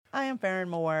I am Farron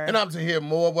Moore. And I'm Tahir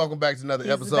Moore. Welcome back to another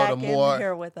He's episode back of in More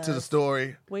here with to the us.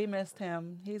 Story. We missed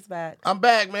him. He's back. I'm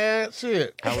back, man.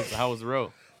 Shit. How was the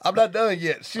road? I'm not done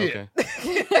yet. Shit.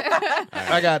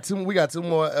 Okay. We got two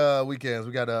more weekends.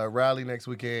 We got Raleigh next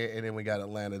weekend, and then we got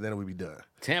Atlanta. Then we'll be done.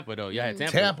 Tampa though, y'all had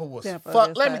Tampa. Tampa was Tampa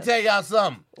fuck. is Let me that. tell y'all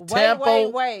something.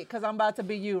 Wait, because I'm about to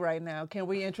be you right now. Can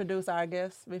we introduce our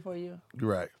guests before you? You're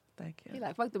right. Thank He you.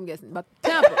 like, fuck them guessing. But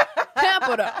Tampa.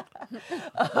 Tampa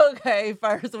though. Okay,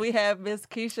 first we have Miss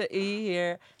Keisha E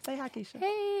here. Say hi, Keisha.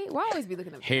 Hey, why always be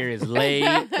looking at me? Hair is laid.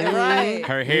 Right.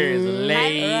 Her hair is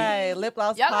laid. Right, lip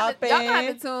gloss Y'all popping. gonna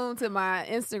have to tune to my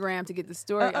Instagram to get the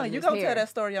story. on You this gonna hair. tell that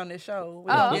story on this show.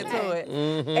 We're Oh, gonna get to okay.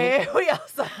 it. And we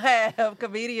also have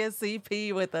comedian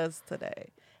CP with us today.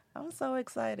 I'm so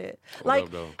excited. What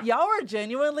up, though? Y'all were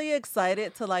genuinely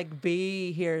excited to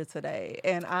be here today.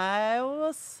 And I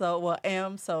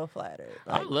am so flattered.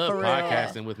 I love for real.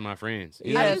 podcasting with my friends.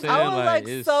 You know Yes, what I'm I saying?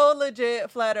 was it's- so legit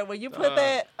flattered when you put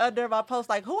that under my post,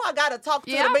 who I gotta talk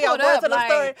to Yeah, to I be on pulled More up, to the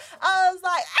Story. like- I was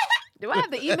like, Do I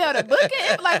have to email to book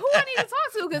it? Like, who I need to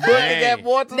talk to? Because Booking Dang. that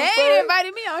More to the they Story. ain't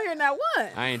invited me on here not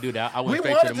once. I ain't do that. I went We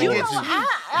straight to wanted the to movie. get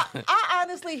you. I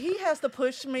honestly, he has to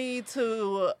push me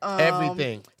to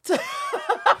Everything.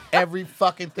 Every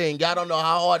fucking thing. Y'all don't know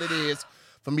how hard it is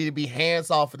for me to be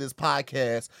hands off of this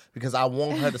podcast because I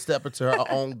want her to step into her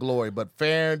own glory. But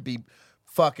Farron be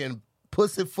fucking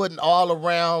pussyfooting all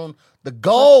around the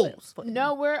goals.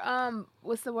 No, we're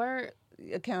what's the word?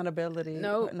 Accountability.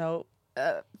 No.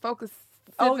 Focus.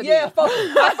 Oh yeah,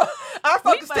 our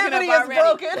fucking focusivity up is already.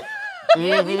 broken.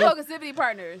 Yeah, we focusivity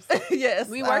partners. Yes,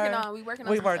 We working our- on. We working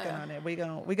on. We some working stuff. on it. We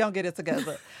gonna get it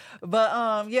together.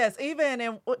 But yes, even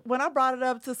and when I brought it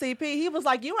up to CP, he was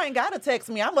like, "You ain't gotta text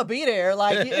me. I'm gonna be there."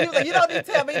 Like he was like, "You don't need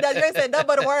to tell me that. You ain't said nothing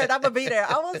but a word. I'm gonna be there."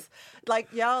 I was like,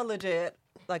 "Y'all legit."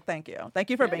 Like, thank you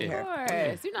for being Of here.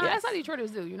 course. You know, Yes. that's how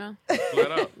Detroiters do, you know?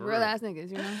 Flat out, for Real real. ass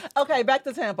niggas, you know? Okay, back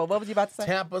to Tampa. What was you about to say?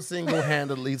 Tampa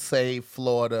single-handedly saved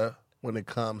Florida when it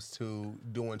comes to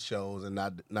doing shows and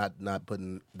not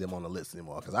putting them on the list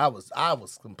anymore. Because I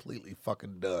was completely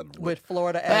fucking done With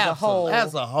Florida as a whole.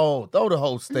 As a whole, throw the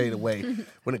whole state away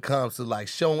when it comes to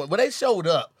showing. Well, they showed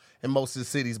up in most of the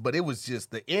cities, but it was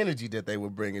just the energy that they were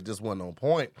bringing just wasn't on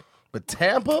point. But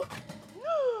Tampa,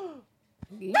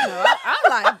 You know, I'm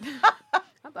like,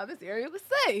 I thought this area was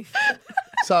safe.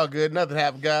 it's all good. Nothing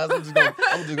happened, guys. I'm just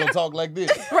gonna talk like this.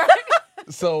 Right?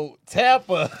 So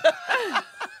Tampa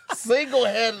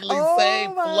single-handedly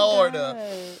saved my Florida.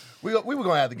 God. We were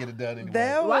gonna have to get it done anyway.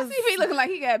 That Why was CP looking like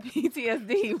he got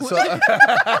PTSD? So,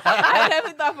 I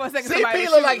definitely thought for a second somebody CP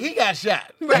was looked like shooting. he got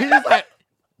shot. He's just like,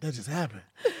 that just happened.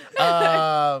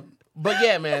 But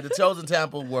yeah, man, the Chosen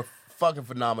Tampa were fucking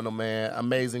phenomenal, man.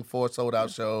 Amazing 4 sold-out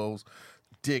shows.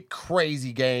 Did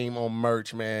crazy game on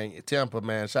merch, man. Tampa,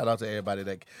 man. Shout out to everybody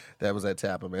that was at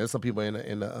Tampa, man. There's some people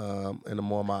in the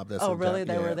More Mob. That's Oh, in really?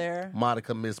 Tampa. They Yeah. were there?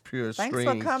 Monica Miss Pure Thanks for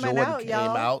Streams. coming Jordan out, came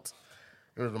y'all. out.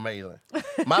 It was amazing.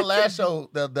 My last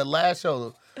show, the last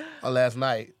show last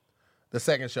night, the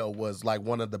second show was like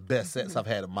one of the best sets I've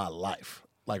had in my life,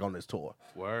 like on this tour.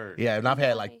 Word. Yeah, and I've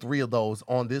had like 3 of those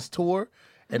on this tour,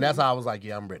 and that's how I was like,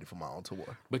 yeah, I'm ready for my own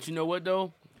tour. But you know what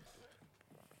though?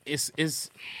 It's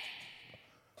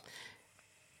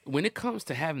when it comes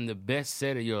to having the best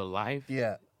set of your life,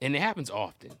 Yeah. and it happens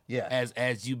often. Yeah.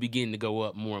 As you begin to go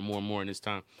up more and more and more in this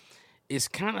time, it's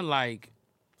kind of like,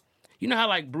 you know how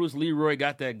like Bruce Leroy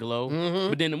got that glow,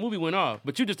 but then the movie went off.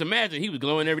 But you just imagine he was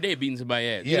glowing every day, beating somebody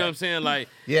ass. You Yeah. know what I'm saying? Like,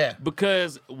 Yeah.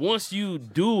 because once you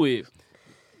do it,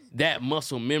 that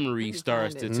muscle memory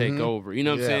starts to take over. You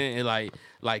know what I'm Yeah. saying? And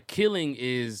like killing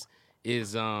is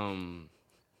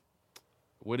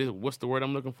what's the word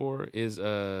I'm looking for? Is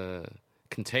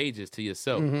contagious to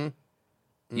yourself.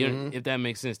 You know, if that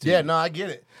makes sense to you. Yeah, no, I get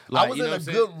it. Like, I was you know in a what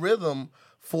I'm good rhythm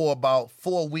for about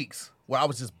 4 weeks where I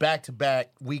was just back-to-back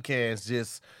weekends,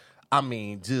 just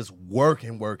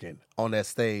working on that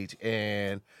stage.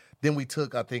 And then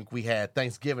I think we had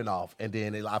Thanksgiving off, and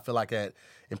then I feel like that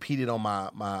impeded on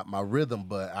my rhythm,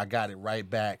 but I got it right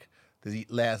back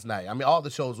last night. I mean, all the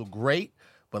shows were great,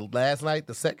 but last night,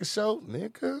 the second show,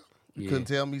 nigga, you couldn't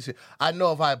tell me shit. I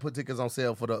know if I had put tickets on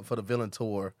sale for the Villain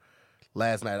Tour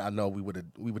last night, I know we would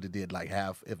have did like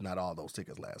half, if not all, those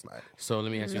tickets last night. So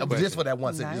let me ask you a But question. just for that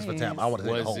one ticket, just for Tampa. I want to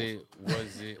take the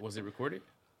whole. Was it recorded?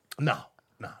 No.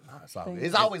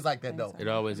 It's always like that though. It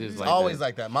always is like Always that.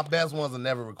 like that. My best ones are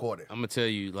never recorded. I'm gonna tell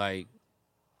you, like,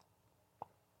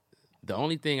 The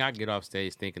only thing I get off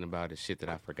stage thinking about is shit that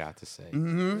I forgot to say.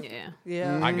 Mm-hmm. Yeah.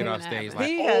 Yeah. I get Mhm. off stage He like,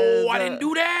 has I a- didn't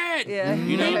do that. Yeah,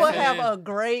 You know he what would I'm have saying? a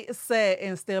great set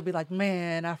and still be like,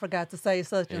 man, I forgot to say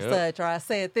such and Yep. such, or I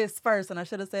said this first and I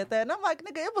should have said that. And I'm like,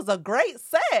 nigga, it was a great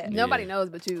set. Nobody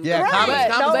knows but you. Yeah, Right.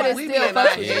 comics, But comics, it's we still be in our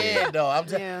fucks with you. head, though.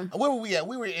 Yeah. Where were we at?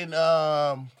 We were in,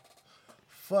 what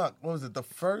was it? The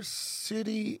first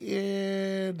city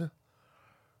in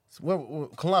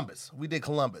Columbus. We did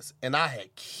Columbus, and I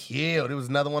had killed. It was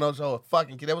another one of those shows.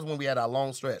 Fucking killed. That was when we had our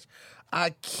long stretch.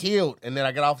 I killed, and then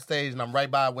I got off stage, and I'm right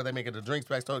by where they making the drinks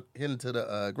back, started heading to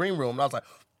the green room, and I was like,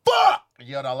 "Fuck!" I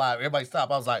yelled out loud. Everybody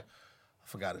stopped. I was like, "I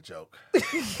forgot a joke."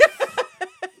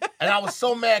 And I was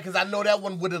so mad because I know that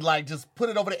one would have like just put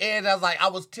it over the edge. I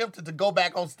was tempted to go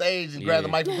back on stage and grab the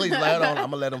mic. Please, like, hold on, I'm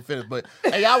gonna let him finish. But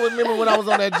hey, I remember when I was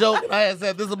on that joke and I had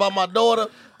said this about my daughter.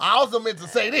 I also meant to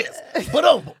say this.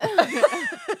 But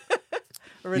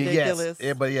Ridiculous.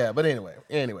 Yes. Yeah, but anyway.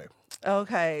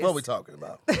 Okay. What are we talking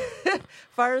about?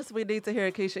 First, we need to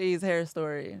hear Keisha E's hair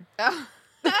story.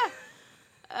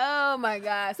 Oh my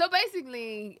God. So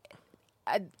basically,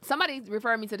 somebody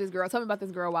referred me to this girl. Told me about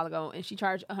this girl a while ago, and she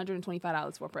charged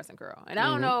 $125 for a press and curl. And I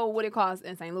don't know what it costs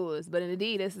in St. Louis, but in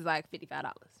Adidas, it's like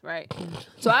 $55, right?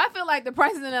 So I feel like the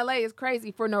prices in LA is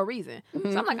crazy for no reason. So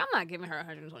I'm like, I'm not giving her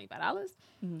 $125.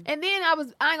 And then I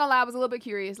ain't gonna lie, I was a little bit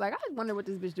curious. Like, I wonder what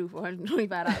this bitch do for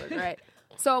 $125, right?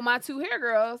 So my 2 hair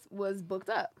girls was booked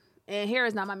up. And hair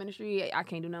is not my ministry. I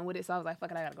can't do nothing with it. So I was like,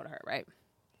 fuck it, I gotta go to her, right?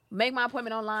 Make my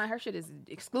appointment online. Her shit is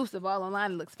exclusive all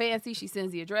online. It looks fancy. She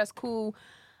sends the address. Cool.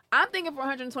 I'm thinking for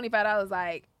 $125,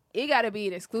 like, it got to be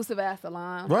an exclusive ass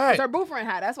salon. Right. 'Cause her boyfriend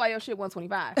high. That's why your shit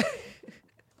 $125.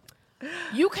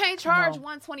 You can't charge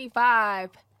 $125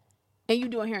 and you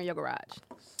doing hair in your garage.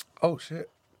 Oh shit.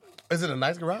 Is it a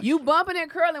nice garage? You bumping and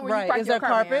curling where you Right. park Is your there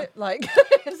car, carpet? Like,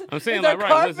 I'm saying is there like,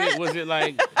 right? Was carpet? it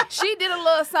like? She did a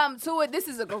little something to it. This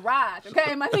is a garage,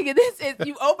 okay? My nigga, this is,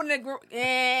 you open the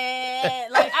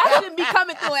like, I shouldn't be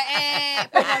coming through an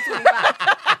for $125.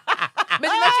 Bitch,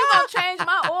 unless you gonna change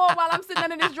my oil while I'm sitting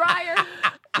under this dryer.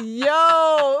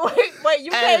 Yo, wait,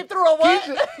 you came through a what?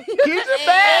 Keep it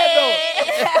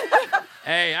bad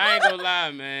Hey, I ain't gonna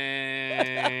lie,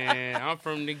 man. I'm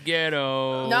from the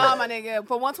ghetto. No, my nigga,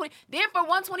 for $120. Then for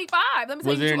 $125, let me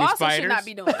tell Was you there what you any also spiders? should not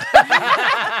be doing. You know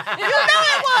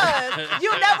it was.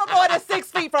 You never more than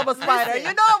 6 feet from a spider. You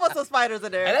know it was some spiders in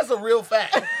And there. that's a real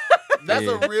fact. That's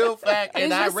Yeah. a real fact. And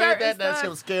It's I just read certain that stuff.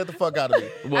 shit scared the fuck out of me.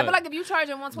 What? I feel like if you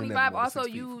charging You $125, never more than also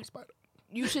 6 feet from a spider.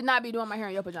 you should not be doing my hair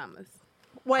in your pajamas.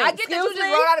 Wait, I get that you excuse just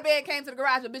me? rolled out of bed and came to the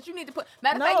garage, but bitch, you need to put.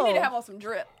 Matter of fact, you need to No. have on some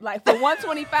drip. Like for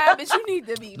 $125, bitch, you need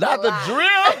to be. Not the alive. drip.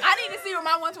 I need to see where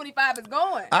my $125 is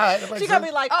going. All right. that makes She gonna sense.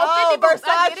 be like, Oh, oh, 50 bucks, Versace.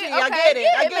 I get it. I Okay, get it. yeah,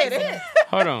 I it get makes it. sense.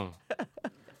 Hold on.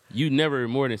 You never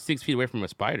more than 6 feet away from a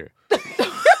spider.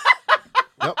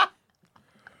 Yep.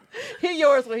 He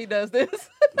yours when he does this.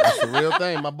 That's a real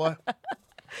thing, my boy.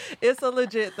 It's a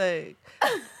legit thing.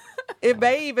 It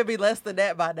may even be less than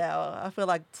that by now. I feel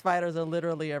like spiders are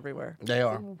literally everywhere. They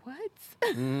are. What?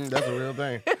 That's a real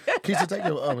thing. Keisha, take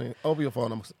your, over your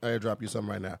phone. I'm gonna airdrop you something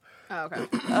right now. Oh, okay.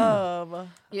 Wow.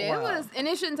 Yeah, it was, and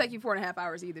it shouldn't take you 4.5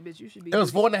 hours either, bitch. You should be. It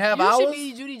was 4.5 You hours? should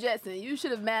be Judy Jetson. You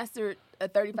should have mastered a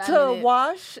 35 To minute.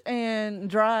 wash and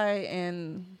dry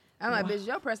and I'm like, bitch,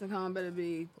 your pressing comb better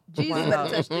be. Jesus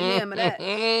better touch the hem of that.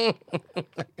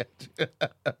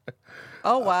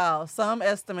 oh wow, some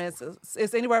estimates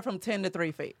it's anywhere from 10 to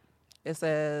 3 feet. It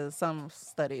says some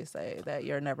studies say that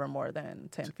you're never more than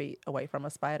 10 feet away from a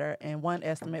spider, and one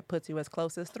estimate puts you as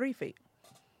close as 3 feet.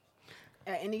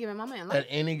 At any given moment in At life.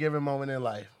 any given moment in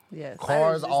life. Yes.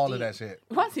 Cars, just all deep. of that shit.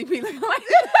 What's he be looking like?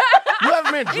 You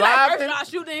haven't been He like, first driving? y'all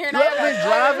shooting here. You now ever y'all been got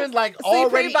driving like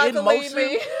already about in to leave motion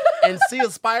me. and see a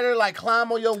spider like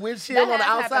climb on your windshield That on the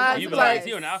has happened outside? You once be or like, twice. is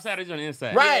he on the outside or is he on the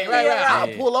inside? Right. I'll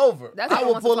Yeah. pull over. That's I what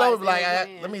will once pull or over twice like,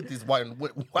 they went let me in. hit these wipers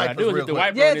What I real do is hit the quick.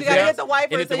 wiper Yes, on you his gotta ass, hit the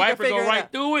wiper and if so the you can wiper go figure it right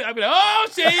out. through it, I be like, oh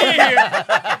shit, he in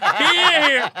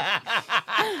here.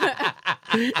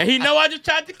 And he know I just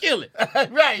tried to kill it.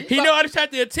 Right. He know I just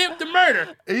tried to attempt to murder.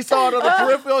 He saw it on the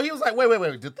peripheral. He was like, wait.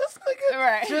 Did this nigga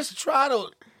Right. just try to...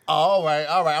 Oh, all right.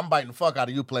 I'm biting the fuck out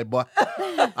of you, playboy.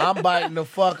 I'm biting the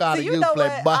fuck out So of you you, know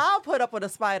what? playboy. I'll put up with a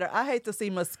spider. I hate to see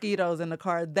mosquitoes in the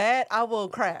car. That I will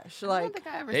crash. I like don't think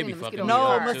I ever They seen be a mosquito fucking in me the no,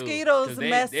 up, car. too. mosquitoes 'Cause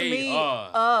mess they me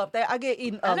are. up. I get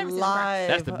eaten I've never seen them crash. alive.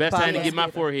 That's the best by time to get my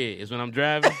mosquitoes. forehead is when I'm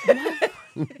driving.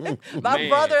 My Man.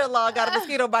 brother-in-law got a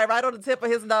mosquito bite right on the tip of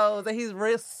his nose, and he's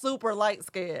super light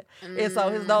skinned, and so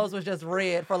his nose was just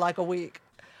red for like a week.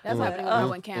 That's happening when I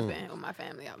went camping with my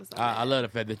family. I was like, I love the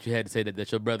fact that you had to say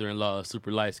that your brother-in-law is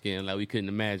super light-skinned. Like, we couldn't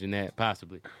imagine that,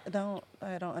 possibly. I don't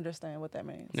understand what that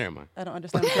means. Never mind. I don't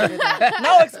understand what that means.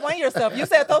 No, explain yourself. You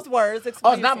said those words.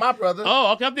 Explain Oh, it's not my brother.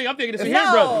 Oh, okay. I'm thinking it's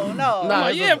your brother. No. Nah, Oh,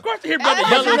 it's yeah, a- of course your brother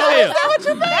That's yellow as what hell. what you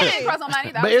that didn't mean. cross my mind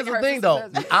either. I But was here's thinking the her thing,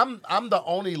 sister's though. cousin. I'm the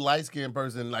only light skinned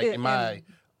person like in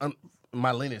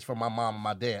my lineage from my mom and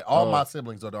my dad. All Oh. my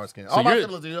siblings are dark skinned. So All my you're-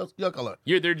 siblings are your color.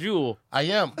 You're their jewel. I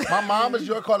am. My mom is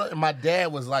your color, and my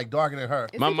dad was like darker than her.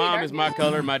 My he mom dark is my skinned?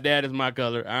 color. My dad is my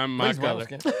color. I'm my He's brown color.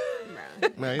 skin. Brown.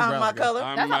 Man, he's I'm brown my skin. color.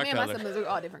 I'm That's how my me and my color. siblings are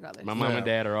all different colors. My mom Yeah. and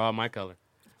dad are all my color. It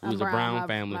I'm was a brown my,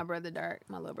 family. My brother dark,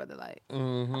 my little brother light.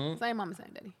 Mm-hmm. Same mama,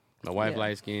 same daddy. My wife Yeah.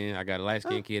 light skinned. I got a light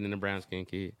skinned kid and a brown skinned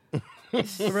kid.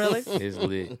 Really? It's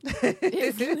lit.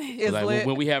 It's Like lit.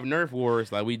 when we have Nerf wars,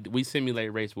 like we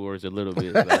simulate race wars a little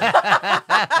bit. Like,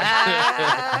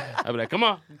 I be like, come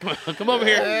over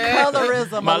here.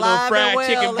 Colorism My little alive fried and well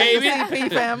chicken in baby. the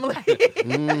CP family.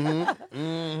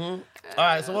 All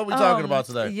right, so what are we talking about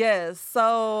today? Yes,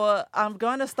 so I'm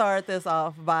going to start this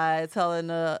off by telling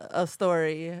a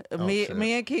story. Me shit.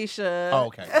 and Keisha. Oh,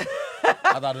 okay.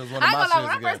 I thought it was one of I my ain't gonna lie, shits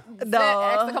when I again. first No.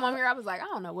 asked to come on here, I was like, I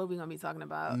don't know what we're gonna be talking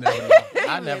about. Never know.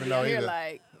 I You never may be know on here either.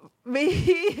 Like,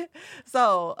 Me.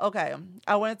 So, okay.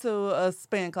 I went to a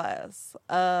spin class.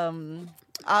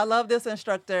 I love this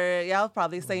instructor. Y'all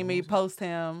probably seen me post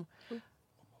him.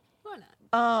 why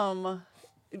not?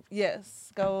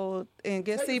 Yes, go and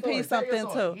get CP something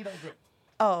too.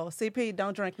 Oh, CP,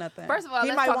 don't drink nothing. First of all, he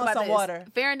let's might talk want about some this. water.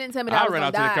 Farron didn't tell me that I I'll was run gonna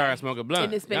out to the die car and smoke a blunt. in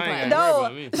this spin Y'all ain't class. gotta worry No,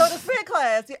 about me. so the spin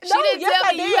class. She no, didn't yes, tell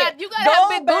I me did. you gotta have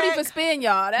big booty back- for spin,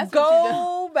 y'all. That's what you do.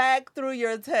 Go back through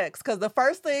your text because the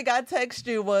first thing I text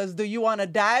you was, "Do you want to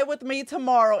die with me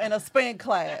tomorrow in a spin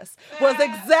class?" Was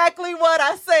exactly what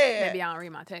I said. Maybe I don't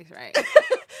read my text right.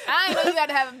 I ain't know you got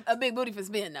to have a big booty for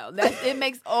spin though. It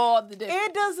makes all the difference.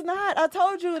 It does not. I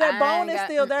told you I that ain't bone is got-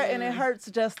 still there, and it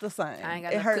hurts just the same. I ain't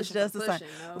got It no hurts cushion just for the same. pushing,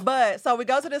 no. But so we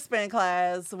go to the spin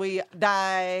class. We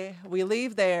die. We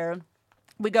leave there.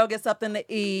 We go get something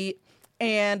to eat.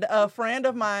 And a friend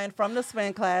of mine from the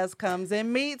spin class comes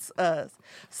and meets us.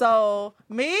 So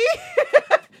me,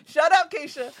 shut up,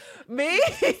 Keisha. Me,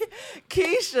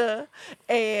 Keisha,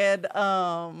 and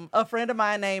a friend of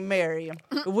mine named Mary.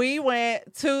 We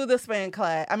went to the spin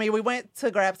class. I mean, we went to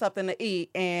grab something to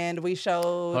eat, and we showed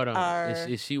Hold on. our.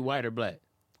 Is she white or black?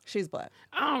 She's black.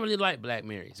 I don't really like black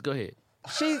Marys. Go ahead.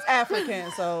 She's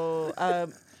African, so I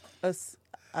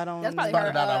don't. That's probably Probably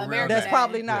her not a real American That's name.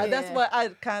 probably not. Yeah. That's what I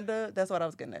That's what I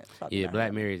was getting at. Probably Yeah, not black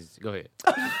her. Marys. Go ahead.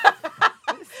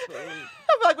 I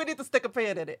feel like we need to stick a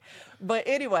pin in it. But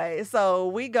anyway, so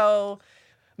we go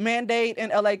mandate in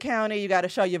LA County. You got to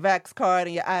show your Vax card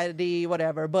and your ID,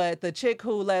 whatever. But the chick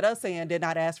who let us in did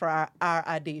not ask for our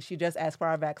ID. She just asked for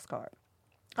our Vax card.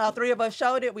 All three of us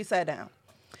showed it. We sat down.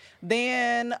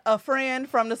 Then a friend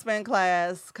from the spin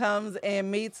class comes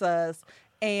and meets us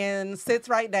and sits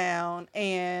right down,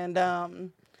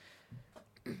 and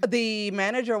the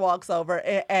manager walks over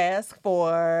and asks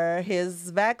for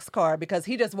his Vax card because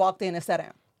he just walked in and sat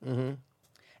down. Mm-hmm.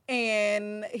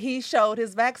 And he showed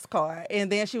his Vax card,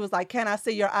 and then she was like, "Can I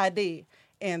see your ID?"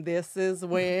 And this is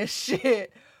when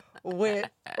shit went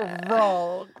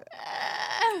wrong.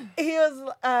 He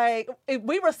was like,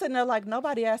 we were sitting there like,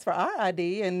 nobody asked for our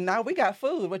ID, and now we got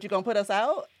food. What, you gonna put us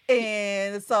out?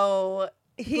 And so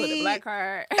Put a he, black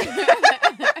card.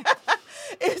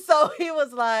 and so he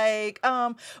was like,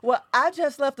 well, I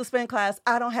just left the spin class.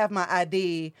 I don't have my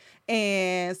ID.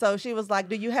 And so she was like,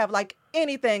 do you have like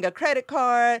anything, a credit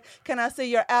card? Can I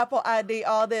see your Apple ID,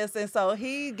 all this? And so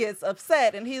he gets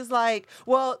upset and he's like,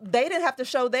 well, they didn't have to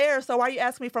show theirs. So why are you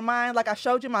asking me for mine? Like, I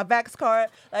showed you my Vax card.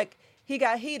 Like, he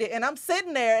got heated, and I'm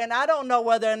sitting there, and I don't know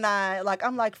whether or not, like,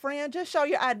 I'm like, friend, just show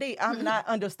your ID. I'm not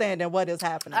understanding what is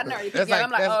happening. I know you That's think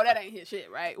I'm like, like- oh, that ain't his shit,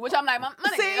 right? Which I'm like, my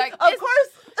nigga, See, like, of it's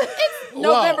course.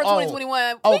 November Whoa,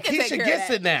 2021. Oh, we can take Keisha care gets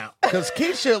of it that. now. Because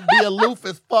Keisha be aloof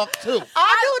as fuck, too.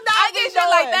 I get be shit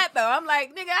like doing. that though. I'm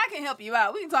like, nigga, I can help you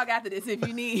out. We can talk after this if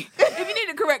you need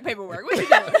the correct paperwork. What you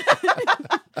doing?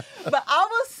 But I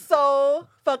was so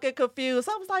fucking confused.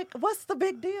 I was like, what's the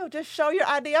big deal? Just show your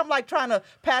ID. I'm like trying to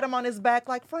pat him on his back,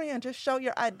 like, friend, just show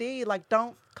your ID. Like,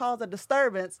 don't cause a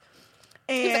disturbance.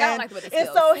 And, like, I don't like the way this and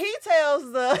feels. so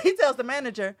he tells the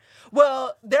manager,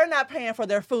 well, they're not paying for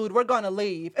their food. We're going to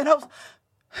leave. And I was,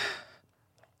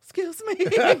 excuse me.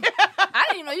 I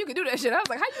didn't even know you could do that shit. I was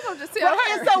like, how you gonna just tell Right,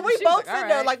 her? and so we She both was like, sitting all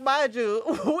there, right. like, mind you,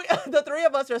 the three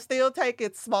of us are still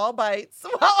taking small bites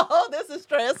while all this is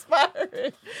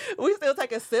transpiring. We still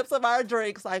taking sips of our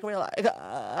drinks. Like, we're like,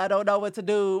 I don't know what to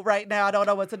do right now. I don't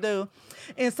know what to do.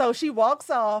 And so she walks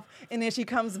off, and then she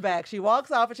comes back. She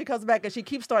walks off, and she comes back, and she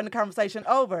keeps starting the conversation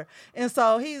over. And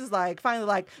so he's like, finally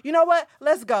like, you know what?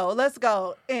 Let's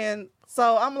go. And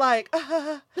so I'm like,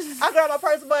 I grab my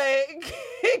purse, but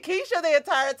Keisha the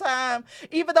entire time,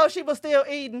 even though she was still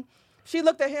eating, she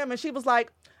looked at him and she was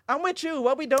like, I'm with you.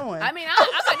 What we doing? I mean, I'm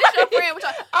like, this your friend. And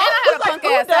I had a was like, punk who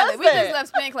ass does salad. We that? just left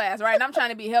spin class, right? And I'm trying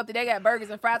to be healthy. They got burgers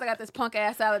and fries. I got this punk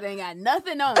ass salad that ain't got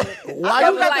nothing on it. Why that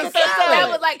you was got like the salad? That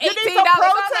was like $18. You need I some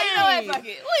was like, you know protein. what? Fuck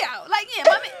it. We out. Like, yeah,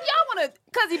 mommy, y'all want to,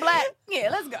 cause he black? Yeah,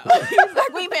 let's go. He was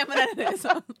like, we ain't paying for none of this. So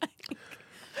I'm like,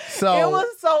 So it was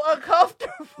so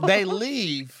uncomfortable. they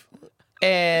leave,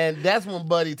 and that's when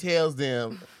Buddy tells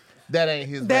them that ain't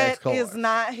his That Vax card. is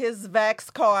not his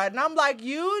Vax card. And I'm like,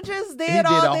 you just did He did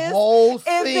all a this. whole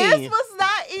and thing. this was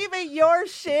not even your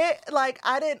shit. Like,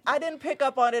 I didn't pick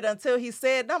up on it until he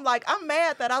said, and I'm like, I'm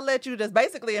mad that I let you just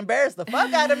basically embarrass the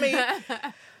fuck out of me.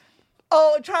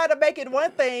 Trying to make it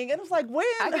one thing. And it was like, when?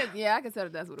 I could tell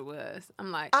that's what it was. I'm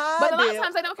like, I but a lot did. of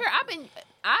times they don't care.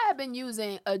 I have been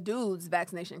using a dude's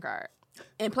vaccination card,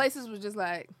 and places was just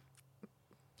like,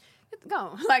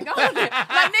 go, like go, like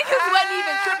niggas wasn't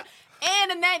even tripping.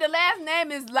 And the last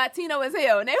name is Latino as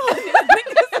hell, and they was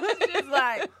niggas was just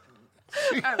like,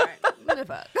 all right, what the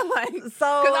fuck? I'm like,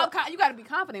 So- because you got to be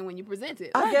confident when you present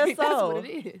it. I Like, guess that's so. what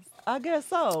it is. I guess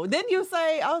so. Didn't you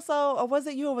say also, or was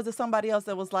it you or was it somebody else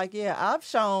that was like, yeah, I've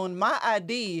shown my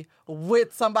ID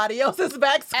with somebody else's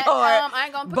Vax And, card I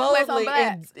ain't gonna put the place on boldly,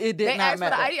 blast. and it did They not asked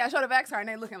matter. for the ID. I showed the Vax card, and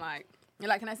they looking like, you're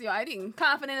like, can I see your ID?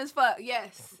 Confident as fuck.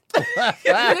 Yes.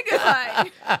 Nigga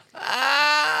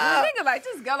like,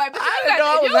 just go like, but I you didn't know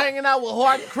I got was you, hanging out with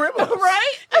hardened criminals.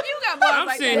 Right? you got boys I'm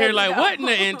like sitting that. here like, Let's what in go.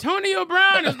 the Antonio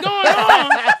Brown is going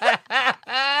on?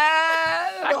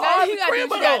 You gotta do what you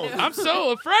gotta do. I'm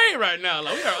so afraid right now.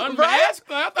 Like, we are unmasked.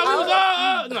 I thought we was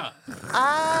all no.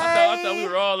 I thought we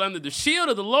were all under the shield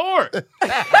of the Lord.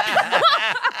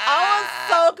 I was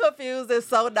so confused and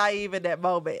so naive in that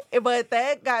moment. But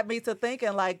that got me to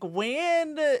thinking, like,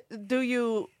 when do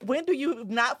you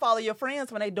not follow your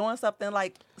friends when they doing something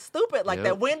like stupid like Yep.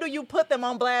 that? When do you put them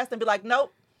on blast and be like,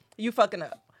 nope, you fucking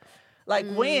up? Like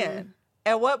when?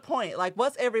 At what point? Like,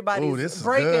 what's everybody's Ooh, this is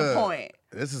breaking good. point?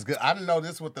 This is good. I didn't know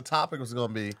this what the topic was going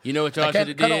to be. You know what y'all Okay, should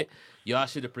have cut did? on. Y'all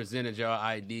should have presented y'all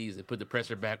IDs and put the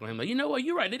pressure back on him. Like, you know what?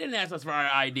 You're right. They didn't ask us for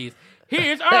our IDs.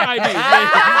 Here's our IDs.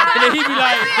 And then he'd be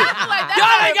like,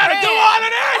 y'all ain't got to do all of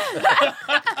that.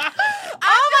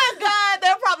 Oh my God,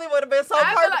 that probably would have been so I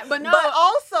feel perfect. like- but no,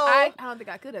 also, I don't think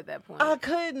I could at that point. I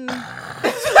couldn't.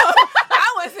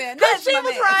 I wasn't saying nothing. Because she to my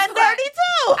was man. riding dirty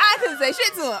too. I couldn't say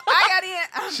shit to him. I got in.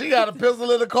 She got a pistol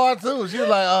in the car, too. She was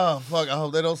like, oh, fuck, I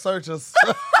hope they don't search us.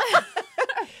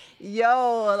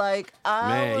 Yo, like,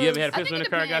 Man, you ever had a I pistol in think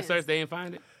the it car, got depends. searched, they didn't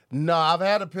find it? No, I've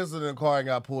had a pistol in the car and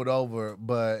got pulled over,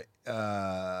 but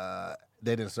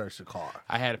they didn't search the car.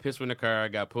 I had a pistol in the car,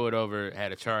 got pulled over,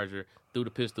 had a charger, threw the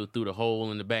pistol through the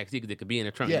hole in the back seat because it could be in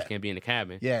the trunk, it Yeah. just can't be in the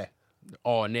cabin. Yeah.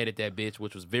 All netted that bitch,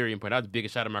 which was very important. That was the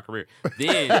biggest shot of my career.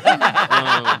 Then,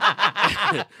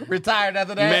 Retired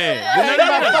after that. Man. Hang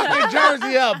my fucking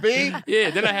jersey up, B. yeah,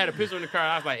 then I had a pistol in the car.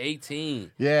 I was like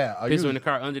 18. Yeah. Pistol in the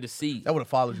car under the seat. That would have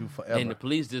followed you forever. And the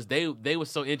police just they were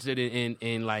so interested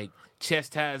in like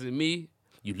chastising me.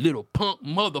 You little punk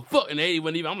motherfucker. And they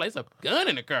wasn't even, I'm like, it's a gun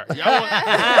in the car. Y'all want...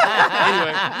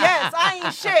 anyway. yes, I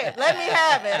ain't shit. Let me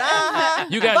have it. Uh-huh.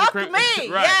 You got Fuck the me.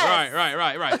 Right,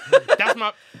 yes. right. That's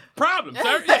my problem,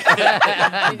 sir. What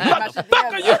What the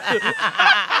fuck are you?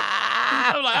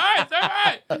 I'm like, all right, sir, all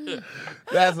right.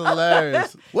 That's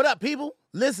hilarious. What up, people?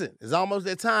 Listen, it's almost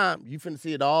that time. You finna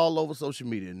see it all over social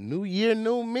media. New year,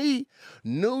 new me.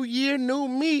 New year, new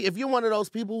me. If you're one of those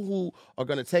people who are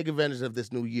gonna take advantage of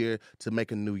this new year to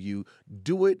make a new you,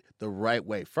 do it the right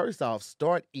way. First off,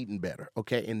 start eating better,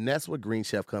 okay? And that's where Green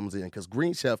Chef comes in, because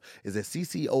Green Chef is a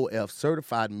CCOF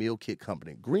certified meal kit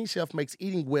company. Green Chef makes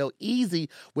eating well easy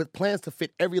with plans to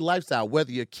fit every lifestyle,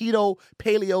 whether you're keto,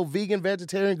 paleo, vegan,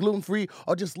 vegetarian, gluten-free,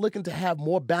 or just looking to have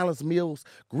more balanced meals.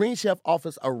 Green Chef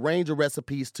offers a range of recipes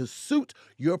to suit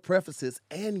your preferences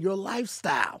and your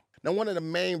lifestyle. Now, one of the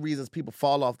main reasons people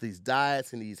fall off these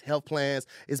diets and these health plans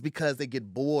is because they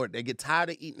get bored. They get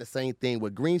tired of eating the same thing. Where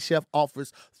Green Chef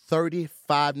offers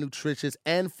 35 nutritious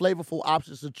and flavorful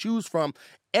options to choose from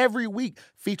every week,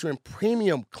 featuring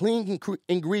premium, clean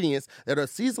ingredients that are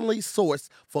seasonally sourced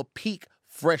for peak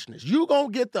freshness. You're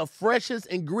going to get the freshest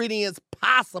ingredients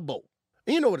possible.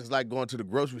 And you know what it's like going to the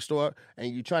grocery store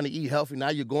and you're trying to eat healthy.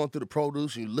 Now you're going through the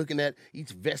produce and you're looking at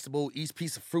each vegetable, each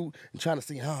piece of fruit, and trying to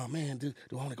see, oh, man, do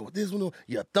I want to go with this one?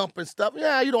 You're thumping stuff.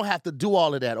 Yeah, you don't have to do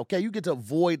all of that, okay? You get to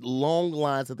avoid long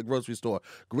lines at the grocery store.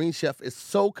 Green Chef is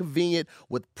so convenient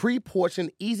with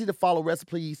pre-portioned, easy-to-follow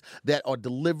recipes that are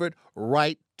delivered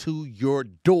right to your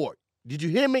door. Did you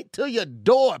hear me? To your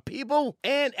door, people.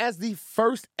 And as the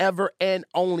first ever and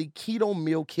only keto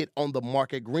meal kit on the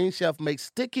market, Green Chef makes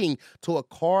sticking to a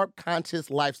carb-conscious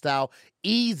lifestyle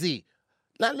easy.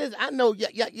 Now, listen, I know,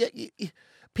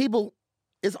 people,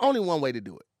 it's only one way to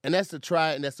do it. And that's to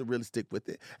try it and that's to really stick with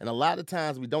it. And a lot of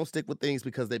times we don't stick with things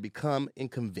because they become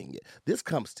inconvenient. This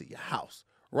comes to your house,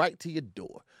 right to your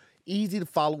door. Easy to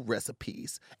follow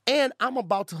recipes. And I'm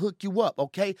about to hook you up,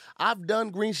 okay? I've done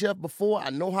Green Chef before.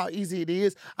 I know how easy it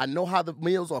is. I know how the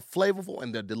meals are flavorful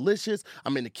and they're delicious.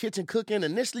 I'm in the kitchen cooking.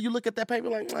 Initially, you look at that paper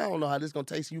like, I don't know how this is going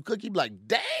to taste. You cook, you be like,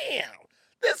 damn,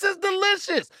 this is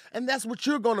delicious. And that's what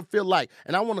you're going to feel like.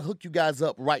 And I want to hook you guys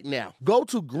up right now. Go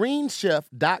to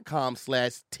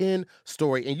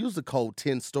greenchef.com/10story and use the code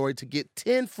 10story to get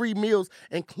 10 free meals,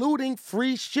 including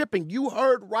free shipping. You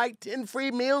heard right, 10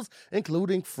 free meals,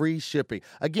 including free shipping.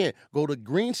 Again, go to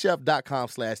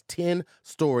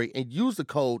greenchef.com/10story and use the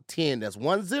code 10, that's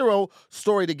 10,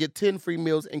 story to get 10 free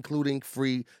meals, including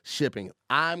free shipping.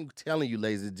 I'm telling you,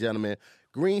 ladies and gentlemen,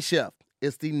 Green Chef,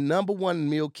 it's the #1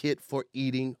 meal kit for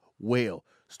eating well.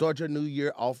 Start your new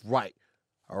year off right.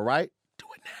 All right? Do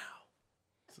it now.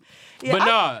 Yeah, But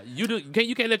nah, you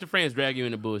can't let your friends drag you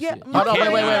into bullshit. Yeah, You my Hold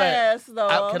on, wait. yes,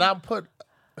 though. Can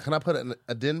I put an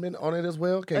addendum on it as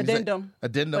well? Can you say Addendum.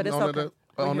 addendum But it's on okay.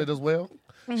 it as well?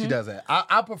 She does that.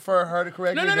 I prefer her to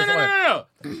correct No, me. no, no, this no, way. no,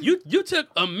 no. You took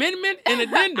amendment and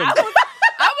addendum.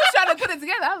 I was trying to put it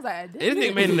together. I was like, This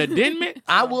nigga made an addendum.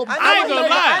 I will. I ain't gonna lie.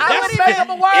 I That's- would make up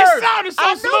a word. It sounded so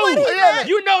I knew what he smooth. meant.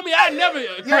 You know me. I never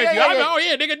correct you. I'm yeah. like, oh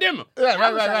yeah, nigga, dimmer. Yeah,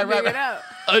 I was trying to figure it out.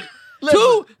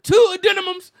 Two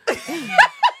addendums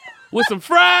with some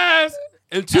fries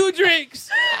and 2 drinks.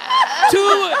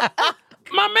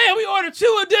 My man, we ordered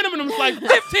 2 addendums like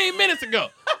 15 minutes ago.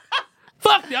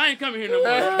 Fuck that, I ain't coming here no more. Go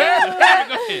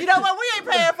ahead. You know what? We ain't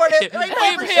paying for this. We ain't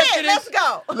paying for shit. Let's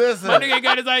go. Listen. My nigga ain't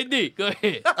got his ID. Go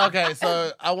ahead. Okay,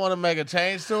 so I want to make a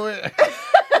change to it.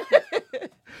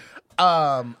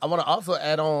 I want to also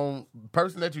add on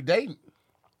person that you dating.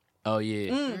 Oh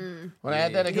yeah. Want to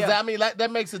add that? Because Yeah. I mean, like, that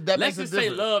makes it. That Let's makes just it say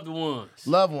different. loved ones.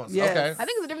 Loved ones. Yes. Okay. I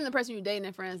think it's a different than the person you're dating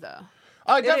and friends though.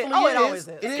 Oh, it definitely Oh, it is. always is.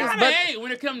 It is. Kinda But ain't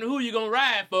when it comes to who you gonna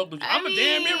ride for. I'm a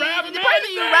damn near ride for the my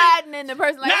person you everything. riding and the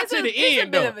person like Not it's to a- the it's a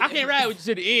end bit though. of a I can't ride with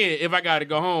you to the end if I gotta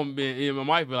go home. And my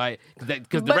wife be like, because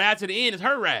the But- ride to the end is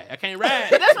her ride. I can't ride.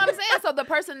 But that's what I'm saying. So the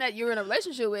person that you're in a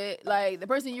relationship with, like the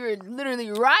person you're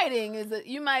literally riding, is that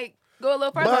you might go a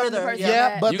little further than the Further, person. yeah,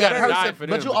 that- but you that gotta die person- for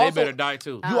but them. you But they also- better die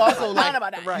too. You also I like. don't know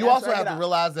about that. Right. You That's also right have to up.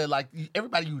 realize that like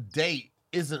everybody you date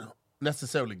isn't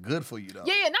necessarily good for you though.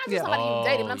 Yeah, not just Yeah. somebody you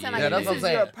dated, but I'm saying Yeah, like that's this what I'm is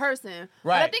saying. your person. But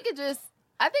Right. I think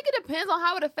it depends on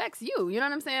how it affects you. You know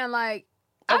what I'm saying? Like,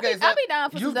 I'll Okay, be so down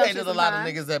for you've some dope dated shit a lot of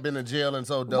sometimes. niggas that been in jail and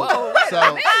so dope. Whoa, wait so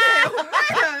a minute.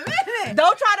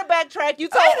 Don't try to backtrack. You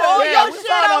told all Yeah, your we shit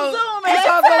saw on those- Zoom. we And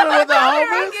saw something with the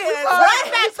homies.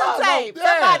 Run back some tape.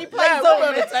 Somebody play yeah, Zoom. we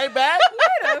better take back.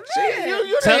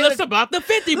 You Tell done us about the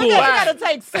 50 Look boy. at you gotta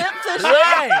take sips and shit.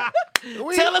 Right.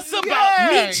 Tell us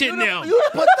about meat shit you now. done- You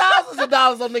done put thousands of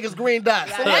dollars on niggas' green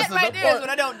dots. So That listen, right the there is point- what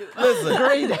I don't do. Listen,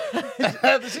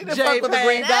 she done fuck with the J-Pay.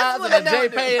 green That's dots what and the I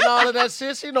don't J-Pay and all of that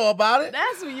shit. She know about it.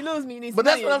 That's when you lose me. You need But some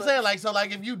that's money, what I'm saying. Like, so,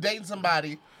 like, if you dating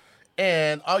somebody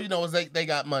and all you know is they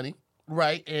got money,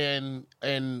 right? And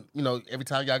you know, every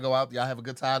time y'all go out, y'all have a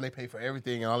good time. They pay for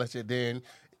everything and all that shit. Then,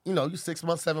 you know, you 6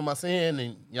 months, 7 months in,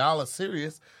 and y'all are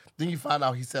serious. Then you find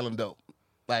out he's selling dope.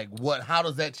 Like, what? How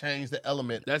does that change the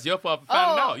element? That's your fault for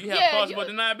finding Oh, out. You have yeah, plausible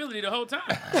you- deniability the whole time.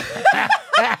 That's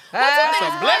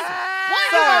a blessing.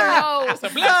 That's a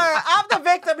Sir, blessing. I'm the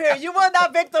victim here. You will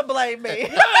not victim blame me.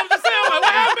 No, I'm just saying, like,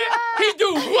 what happened? He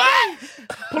do what?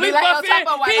 Police like, bust on top in.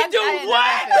 of what? He I do didn't know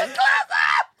what? that.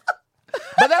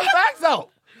 But that's facts, though.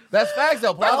 That's facts,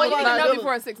 though. Well, Plausible you didn't know deniability.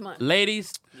 before 6 months.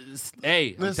 Ladies,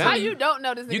 hey, I'm Listen. How telling you don't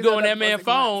know this? You nigga's go on been that up for man's 6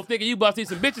 phone months? thinking you busting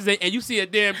some bitches and you see a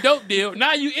damn dope deal.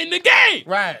 Now you in the game.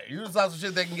 Right. You just saw some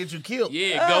shit that can get you killed.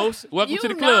 Yeah, Ghost. Welcome You to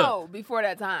the club. know before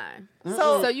that time.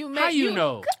 So, So you make How you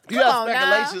know? You Come have on now.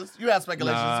 speculations. You have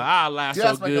speculations. Nah, I lie You so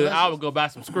have good. speculations. I would go buy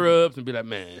some scrubs and be like,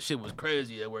 man, shit was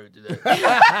crazy at work today. But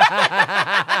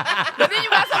then you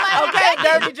got somebody okay,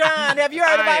 Dirty John, have you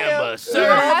heard I about am him? a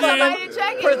surgeon. somebody to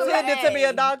check it. Pretended to be a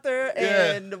Hey. doctor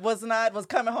and was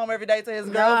coming home every day to his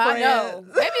Nah, girlfriends. know.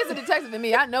 Maybe it's a detective in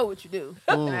me. I know what you do.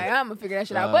 Like, I'm gonna figure that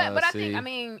shit out. But I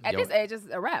think, at this age, it's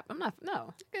a wrap. I'm not.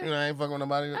 No. I ain't fucking with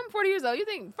nobody. I'm 40 years old. You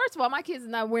think? First of all, my kids are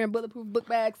not wearing bulletproof book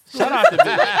bags. Shout out to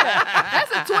being,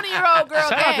 That's a 20-year-old girl.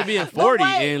 shout out to being 40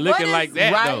 and looking like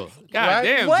that though. God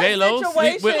damn, What J-Lo sleep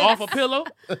with situation- off a pillow.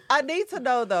 I need to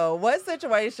know though, what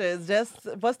situations? Just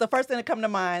what's the first thing to come to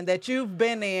mind that you've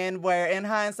been in where, in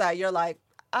hindsight, you're like,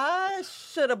 I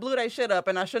should have blew that shit up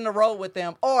and I shouldn't have rolled with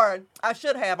them, or I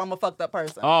should have. I'm a fucked up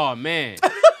person. Oh man,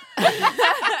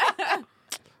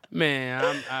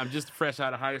 man, I'm just fresh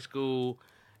out of high school,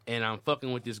 and I'm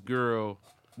fucking with this girl.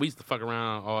 We used to fuck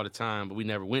around all the time, but we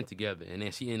never went together. And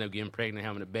then she ended up getting pregnant,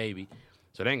 having a baby.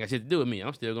 So that ain't got shit to do with me.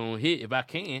 I'm still gonna hit if I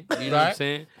can. You know what I'm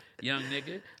saying? Young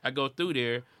nigga. I go through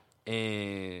there,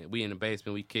 and we in the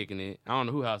basement, we kicking it. I don't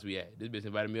know who house we at. This bitch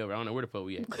invited me over. I don't know where the fuck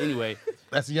we at. Anyway.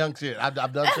 That's young shit. I've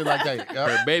done shit like that. Yup.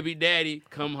 Her baby daddy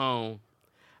come home.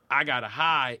 I got to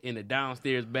hide in the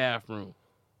downstairs bathroom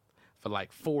for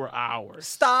like 4 hours.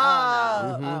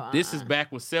 Stop. This is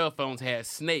back when cell phones had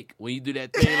Snake. When you do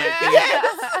that thing like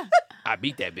this, I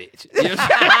beat that bitch. You know what I'm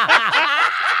saying?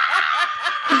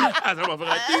 I was a motherfucker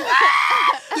like,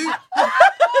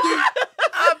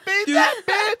 I beat that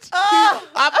bitch.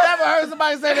 I've never heard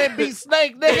somebody say they beat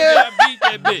Snake, nigga. I beat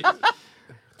that bitch.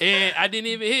 And I didn't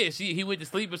even hit. He went to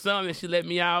sleep or something, and she let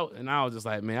me out. And I was just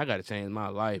like, man, I got to change my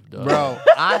life, dog. Bro,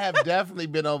 I have definitely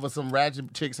been over some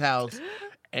ratchet chick's house,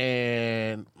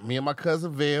 and me and my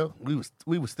cousin Vail, we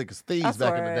was thick as thieves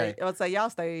back in the day. I would say y'all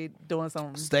stayed doing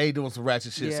some. Stayed doing some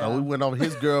ratchet shit. So Yeah. we went over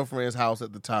his girlfriend's house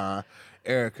at the time,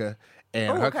 Erica,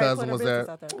 and Oh, her okay, cousin put was her there.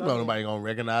 business out there. Go No, ahead. nobody gonna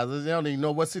recognize us. They don't even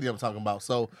know what city I'm talking about.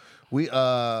 So we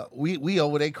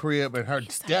over their crib, and her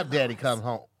stepdaddy comes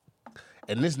home,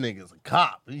 and this nigga's a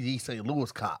cop. He's St.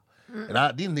 Louis cop.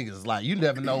 And these niggas is like, you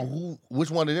never know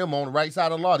which one of them on the right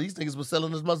side of the law. These niggas was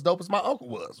selling as much dope as my uncle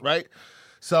was, right?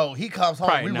 So he comes home.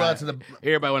 Probably We not. run to the.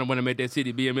 Everybody want to make that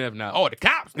city BMF now. Oh, the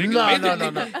cops. Nigga, No,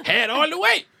 basically no. had all the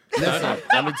weight. Listen,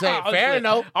 let me tell you, fair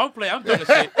enough. I'm talking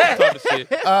shit. I'm talking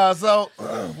shit. So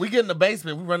we get in the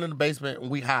basement. We run in the basement and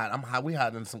we hide. We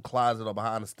hide in some closet or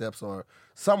behind the steps or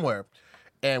somewhere.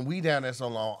 And we down there so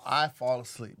long, I fall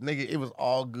asleep. Nigga, it was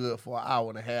all good for an hour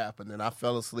and a half, and then I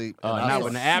fell asleep. And I not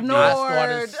when the app I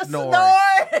started Snored.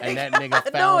 snoring. And that nigga I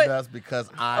knew found it. us because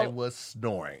I was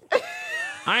snoring.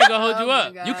 I ain't gonna hold you Oh,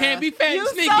 up. my You can't be God. fat and You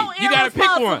sneaky. so You gotta pick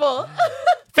one. irresponsible.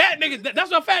 Fat niggas. That's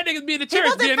why fat niggas be in the He church.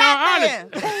 wasn't Being all fat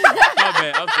honest. then. My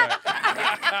bad. I'm sorry.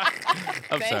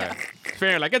 I'm sorry.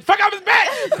 Fair like, get the fuck out of his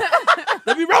back.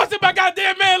 Let me roast my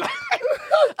goddamn man.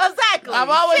 Exactly. I've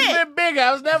always Shit. been bigger.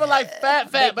 I was never like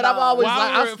fat, but I've always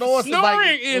I snore.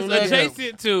 Snoring is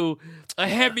adjacent to a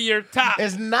heavier top.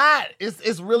 It's not.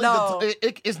 It's really No.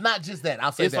 it's not just that.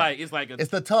 I'll say It's that. like a. It's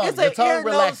the tongue. It's Your an tongue ear, nose,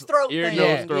 relaxes. throat Ear, thing.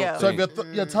 nose, throat Yeah. So if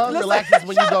thing. your tongue relaxes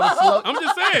when you go to slow. I'm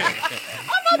just saying.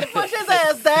 I'm about to push his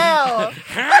ass down.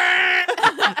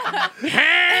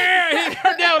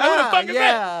 Her down. Who the fuck is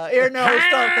that? Yeah, ear, nose,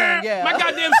 throat thing. Yeah. My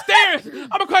goddamn stairs. I'm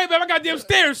gonna call you back. My goddamn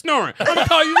stairs snoring. I'm gonna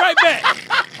call you right back.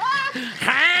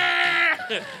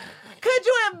 Could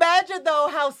you imagine though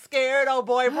how scared old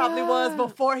boy probably was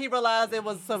before he realized it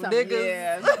was some niggas?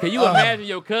 Yeah. Can you imagine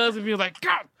your cousin being like,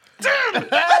 God damn it.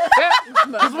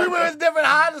 Because we were in different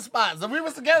hiding spots. If we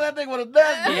was together, that thing would have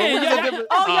done. But we was in yeah. different-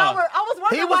 Oh, y'all were. I was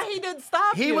wondering He was- why he didn't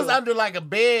stop He you. was under like a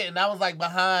bed, and I was like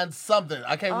behind something.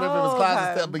 I can't remember if it was Oh, closet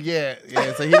okay. stuff, but yeah.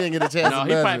 So he didn't get a chance. No, to he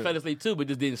nudge probably me. fell asleep too, but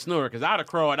just didn't snore because I'd have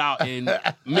crawled out in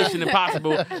Mission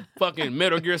Impossible, fucking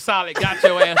Metal Gear Solid, got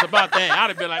your ass about that. I'd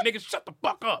have been like, nigga, shut the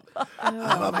fuck up.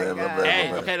 Oh my God.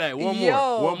 Hey, okay, like, one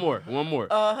Yo. more.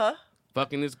 Uh-huh.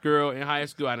 Fucking this girl in high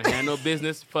school. I didn't have no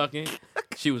business fucking.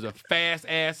 She was a fast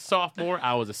ass sophomore.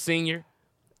 I was a senior.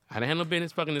 I didn't have no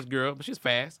business fucking this girl, but she's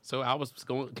fast. So I was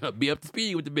going to be up to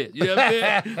speed with the bitch. You know what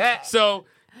I'm saying? So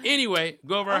anyway,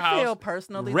 go over her I house. feel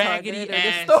personally raggedy targeted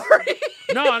in ass. this story.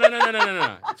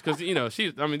 No. Because, you know,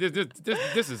 she's, I mean,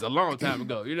 this is a long time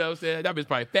ago. You know what I'm saying? That bitch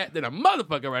probably fat than a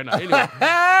motherfucker right now. Anyway.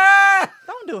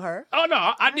 Don't do her. Oh, no,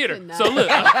 I did her. cannot. So look.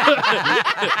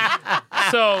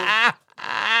 So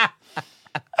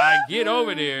I get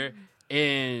over there,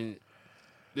 and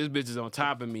this bitch is on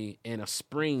top of me, and a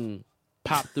spring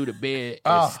popped through the bed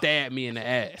and stabbed me in the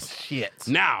ass. Shit.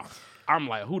 Now, I'm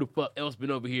like, who the fuck else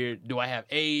been over here? Do I have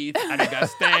AIDS? I just got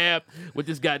stabbed with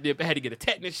this goddamn. I had to get a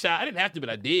tetanus shot. I didn't have to, but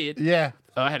I did. Yeah.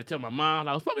 I had to tell my mom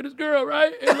I was fucking this girl,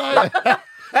 right? And like,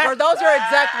 Or those are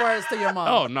exact words to your mom.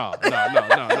 oh no. Oh,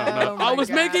 I my was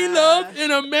God. making love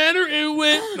in a manner in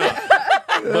which. No.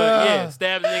 But yeah,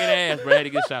 stabbed the nigga in the ass, bro. I had to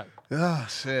get shot. Oh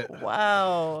shit.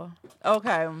 Wow.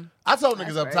 Okay. I told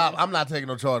niggas up top, I'm not taking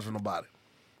no charge from nobody.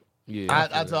 Yeah,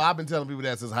 I've been telling people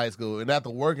that since high school, and after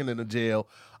working in the jail,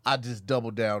 I just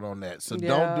doubled down on that. So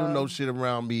don't do no shit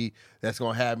around me that's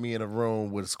gonna have me in a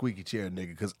room with a squeaky chair, nigga,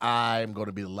 because I'm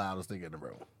gonna be the loudest nigga in the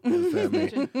room. You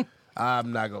understand me?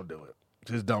 I'm not gonna do it.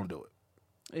 Just don't do it.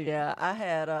 Yeah, I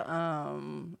had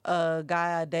a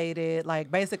guy I dated, like,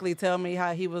 basically tell me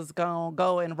how he was gonna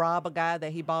go and rob a guy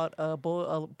that he bought a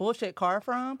bullshit car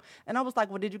from, and I was like,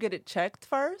 well, did you get it checked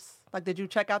first? Like, did you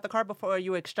check out the car before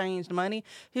you exchanged money?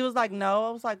 He was like, no.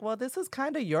 I was like, well, this is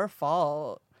kind of your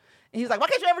fault. And he was like, why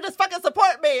can't you ever just fucking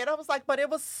support me? And I was like, but it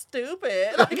was stupid.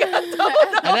 Like, I don't know.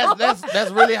 And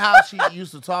that's really how she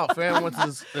used to talk. Farron went to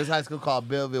this high school called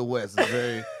Belleville West. It's a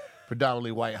very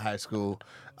predominantly white high school.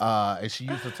 And she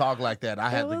used to talk like that. I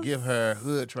had to give her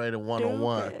hood training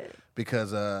 101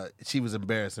 because she was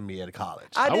embarrassing me at college.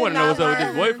 I want to know what's up with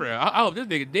this boyfriend. I hope this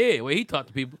nigga dead. Where he talk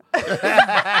to people. I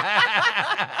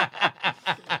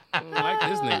don't like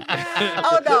this nigga.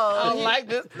 Oh, no. I don't like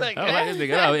this thing. I don't like this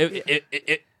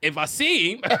nigga. No, if I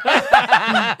see him,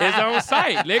 it's on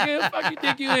sight, nigga. What the fuck you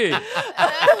think you is?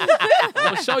 I'm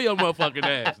gonna show your motherfucking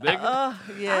ass, nigga.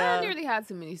 Yeah. I don't really have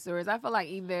too many stories. I feel like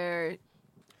either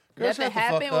Girl, nothing shut the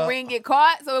happened fuck when up. we didn't get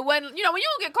caught. So it wasn't, when you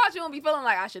don't get caught, you don't be feeling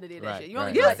like I should have did that Right, shit. You only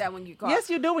right, feel right. like that when you get caught. Yes,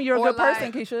 you do when you're a Or good person,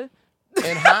 like- Keisha.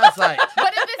 In hindsight.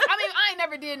 But if it's, I ain't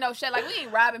never did no shit. Like, we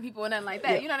ain't robbing people or nothing like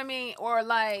that. You know what I mean? Or,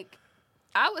 like,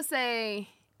 I would say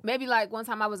maybe, like, one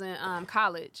time I was in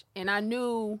college, and I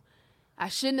knew I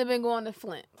shouldn't have been going to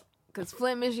Flint. Because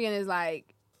Flint, Michigan is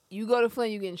like, you go to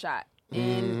Flint, you getting shot.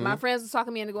 And my friends was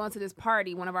talking me into going to this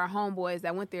party. One of our homeboys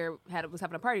that went there was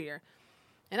having a party there.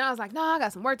 And I was like, I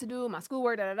got some work to do, my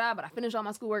schoolwork, but I finished all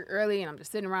my schoolwork early, and I'm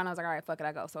just sitting around. I was like, all right, fuck it,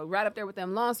 I go. So right up there with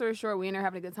them, long story short, we in there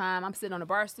having a good time. I'm sitting on the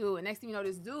bar stool, and next thing you know,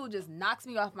 this dude just knocks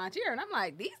me off my chair. And I'm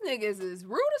like, these niggas is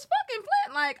rude as fucking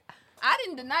Flint. Like, I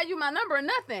didn't deny you my number or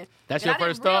nothing. That's And your I didn't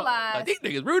first thought? realize- Like, these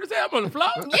niggas rude as hell. I'm on the floor.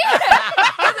 Yeah. The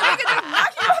nigga just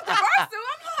knock you off the bar stool.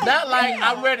 I'm like, Not like damn.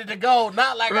 I'm ready to go.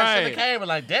 Not like I should Right. have came and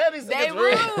like, damn, these They niggas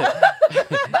rude. rude.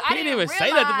 But I He didn't even say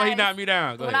nothing before he knocked me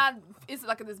down. Go When ahead. it's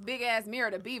like this big ass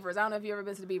mirror, the Beavers. I don't know if you ever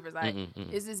been to the Beavers. Like,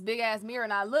 it's this big ass mirror,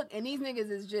 and I look, and these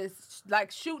niggas is just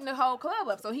like shooting the whole club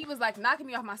up. So he was like knocking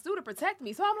me off my stool to protect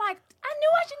me. So I'm like, I knew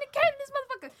I shouldn't have came to this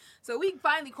motherfucker. So we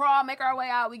finally crawl, make our way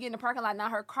out. We get in the parking lot. Now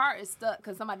her car is stuck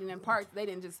because somebody didn't park. They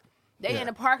didn't just. They in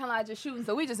the parking lot just shooting,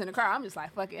 so we just in the car. I'm just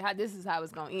like, fuck it, this is how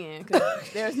it's gonna end, because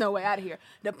there's no way out of here.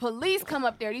 The police come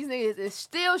up there. These niggas is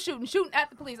still shooting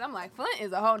at the police. I'm like, Flint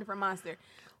is a whole different monster.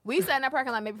 We sat in that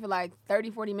parking lot maybe for like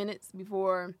 30, 40 minutes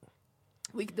before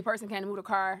the person came to move the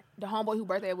car. The homeboy whose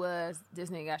birthday it was, this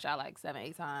nigga got shot like 7,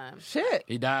 8 times. Shit.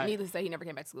 He died. Needless to say, he never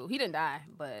came back to school. He didn't die,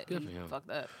 but Good he for him. fucked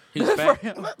up. He's fat.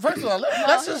 First of all,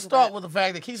 let's just start with the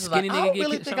fact that Keisha's like, Skinny I nigga don't get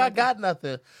really kicked, think something I like got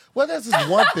nothing. Well, this is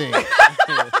one thing.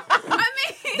 I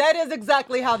mean, That is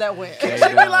exactly how that went. She be like, yo,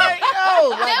 like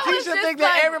That was Keisha just think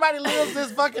that like- everybody lives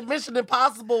this fucking Mission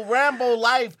Impossible Rambo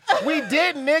life. We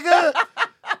did, nigga.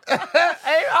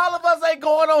 Ain't all of us ain't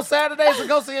going on Saturdays to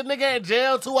go see a nigga in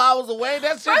jail 2 hours away.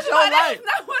 That's just first of your all, life.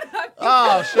 that's not what I do.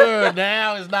 Oh, sure.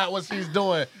 Now is not what she's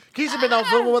doing. Keisha been on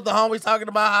Zoom with the homies talking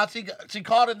about how she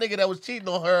caught a nigga that was cheating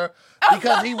on her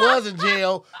because he was in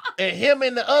jail, and him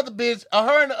and the other bitch, or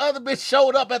her and the other bitch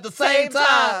showed up at the same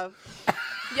time.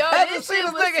 Yo, Had to this see shit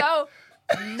this was nigga. so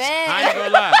man. I ain't gonna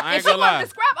lie. I If ain't she gonna wanted lie. to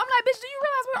scrap, I'm like, bitch, do you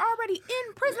realize we're already in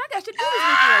prison? I got shit to do this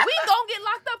weekend. We gonna get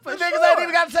locked up for The sure. niggas ain't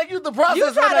even got to take you through the process. You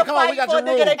right trying now. to Come on, we fight got for your a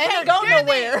nigga room. that can't go Here's the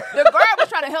nowhere. thing. The guard was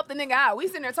trying to help the nigga out. We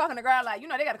sitting there talking to the guard like,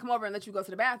 they got to come over and let you go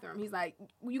to the bathroom. He's like,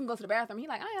 well, you can go to the bathroom. He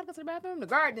like, I ain't got to go to the bathroom. The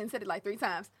guard didn't said it like 3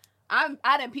 times. I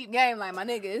didn't peep game like, my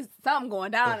nigga, it's something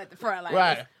going down at the front. Like,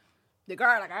 Right. the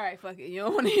guard like, all right, fuck it. You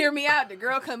don't want to hear me out. The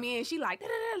girl come in. She like,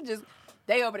 da-da-da, just,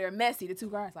 they over there messy. The 2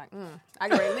 guards like, I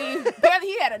can ready to leave. Apparently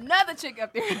he had another chick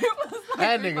up there. It was like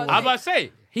That 3 nigga fucking was- I was about to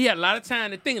say, he had a lot of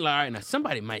time to think, like, all right, now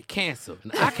somebody might cancel.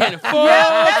 I can't afford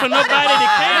for nobody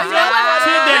to cancel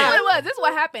today. This is what it was. This is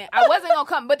what happened. I wasn't gonna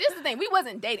come, but this is the thing. We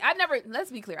wasn't dating. Let's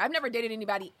be clear. I've never dated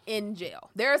anybody in jail.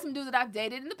 There are some dudes that I've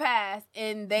dated in the past,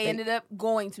 and they ended up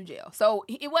going to jail. So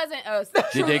it wasn't a.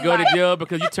 Did they go to jail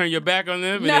because you turned your back on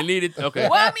them and No. they needed? Okay.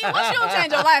 Well, I mean, once you don't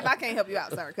change your life, I can't help you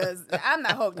out, sir, because I'm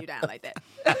not holding you down like that.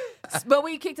 But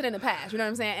we kicked it in the past, you know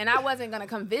what I'm saying? And I wasn't gonna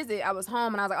come visit. I was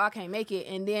home, and I was like, oh, I can't make it.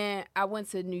 And then I went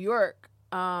to New York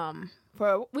for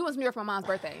we went to New York for my mom's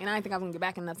birthday, and I didn't think I was gonna get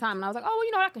back in enough time. And I was like, oh, well,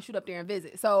 you know, I can shoot up there and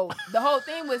visit. So the whole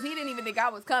thing was he didn't even think I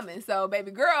was coming. So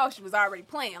baby girl, she was already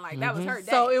playing like that was her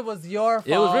day. So it was your fault.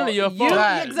 It was really your fault.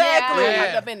 Right. Exactly. Yeah, I Yeah.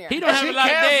 fucked up in there. He don't have a lot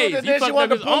of canceled days. it, You then she fucked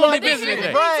wanted up his to pull only up. business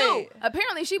day. Right.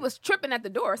 Apparently she was tripping at the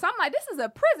door. So I'm like, this is a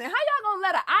prison. How y'all gonna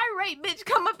let an irate bitch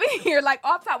come up in here like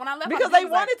off top when I left? Because my they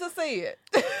was like, wanted to see it.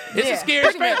 It's Yeah. a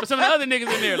scary straight for some of the other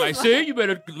niggas in there. Like, see, you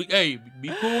better, hey, be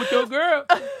cool with your girl.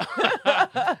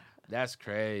 That's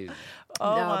crazy.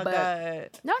 Oh No, my but-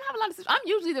 God. No, I don't have a lot of. I'm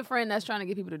usually the friend that's trying to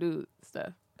get people to do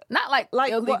stuff. Not like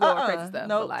Like illegal what? or crazy stuff,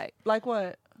 No, but like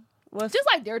what? What's just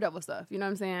like daredevil stuff. You know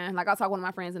what I'm saying? Like I was talking to one of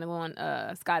my friends and they're going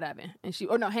skydiving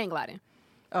and hang gliding.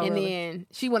 Oh, and really? then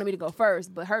she wanted me to go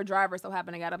first, but her driver so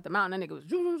happened to get up the mountain. That nigga was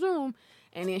zoom, zoom, zoom.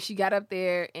 And then she got up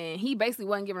there, and he basically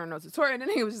wasn't giving her no tutorial. And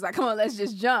then he was just like, come on, let's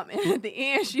just jump. And at the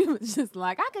end, she was just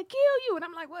like, I could kill you. And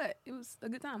I'm like, what? It was a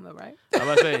good time, though, right? I was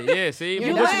about to say, yeah, see.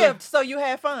 You but what lived, so you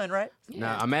had fun, right?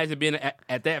 Now, imagine being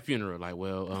at that funeral. Like,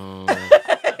 well,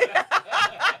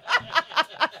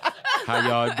 how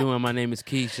y'all doing? My name is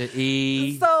Keisha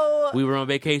E. So We were on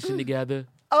vacation together.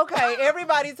 okay,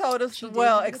 everybody told us, did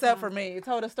well, have a good except time. for me,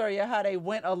 told a story of how they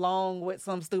went along with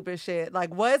some stupid shit.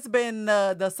 Like, what's been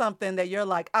the something that you're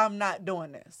like, I'm not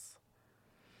doing this?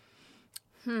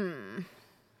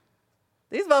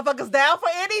 These motherfuckers down for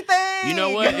anything. You know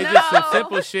what? It's just some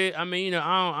simple shit. I mean, you know,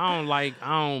 I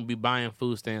don't be buying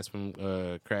food stamps from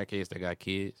crackheads that got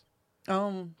kids.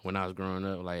 When I was growing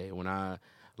up,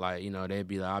 like, you know, they'd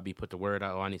be like, I'll be put the word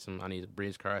out. Oh, I need a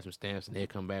bridge card, some stamps, and they'd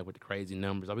come back with the crazy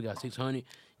numbers. Oh, we got 600.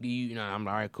 You know, I'm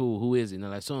like, all right, cool. Who is it? And they're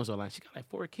like, so and so. Like, she got like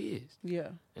 4 kids. Yeah.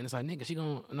 And it's like, nigga, she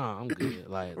gonna, no, I'm good.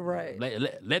 Like, Right.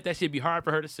 let that shit be hard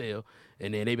for her to sell.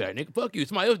 And then they be like, nigga, fuck you.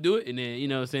 Somebody else do it. And then, you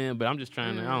know what I'm saying? But I'm just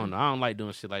trying to, I don't know. I don't like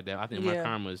doing shit like that. I think my Yeah.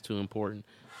 karma is too important.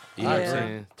 You know what I'm Yeah.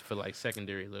 saying? For like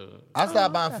secondary little. I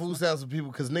stopped buying food stamps for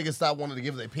people because niggas stopped wanting to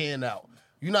give their pen out.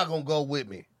 You're not gonna go with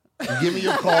me. You give me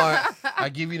your card, I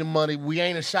give you the money. We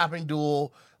ain't a shopping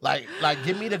duel. Like,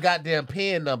 give me the goddamn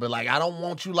pen number. Like, I don't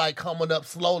want you like coming up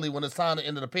slowly when it's time to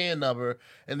enter the pen number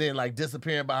and then like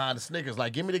disappearing behind the Snickers.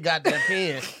 Like, give me the goddamn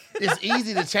pen. It's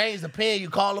easy to change the pen. You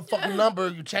call the fucking number,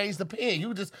 you change the pen.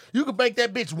 You can make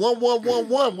that bitch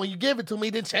 1111 when you give it to me,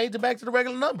 then change it back to the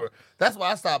regular number. That's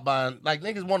why I stopped buying. Like,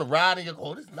 niggas want to ride in your car.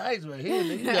 Oh, this nice right here.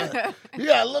 Nigga. You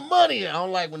got a little money. I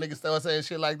don't like when niggas start saying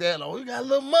shit like that. Like, oh, you got a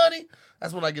little money.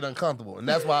 That's when I get uncomfortable. And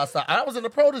that's why I stopped. I was in the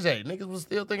protege. Niggas was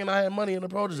still thinking I had money in the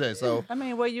protege. So, I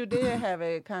mean, well, you did have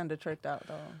it kind of tricked out,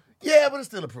 though. yeah, but it's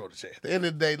still a protege. At the end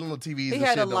of the day, little TVs He and had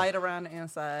shit a don't- light around the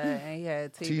inside, and he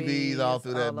had TVs all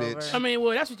through that over. bitch. I mean,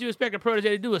 well, that's what you expect a protege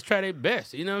to do is try their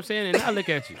best. You know what I'm saying? And not look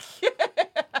at you.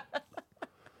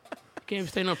 Can't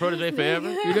stay no protege forever.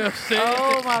 You know what I'm saying?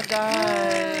 Oh my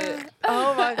God!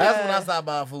 Oh my God! That's when I stopped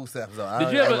buying food stamps, though.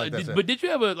 Did you ever? Did you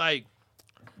ever like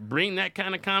bring that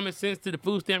kind of common sense to the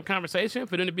food stamp conversation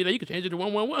for them to be like, you can change it to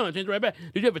 111, change it right back?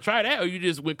 Did you ever try that, or you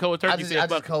just went cold turkey? I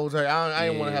just cold turkey. I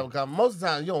didn't want to Yeah. have a conversation. Most of the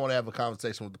time, you don't want to have a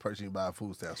conversation with the person you buy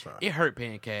food stamps from. It hurt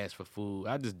paying cash for food.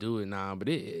 I just do it now, but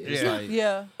it's Yeah. like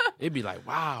yeah. it'd be like,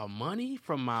 wow, money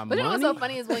from my But you know money. what's so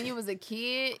funny is when you was a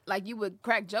kid, like you would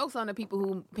crack jokes on the people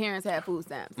who parents had food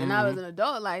stamps, and I was an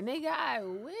adult, like nigga, I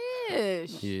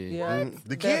wish. Yeah. Yeah.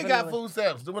 The kid got Definitely. food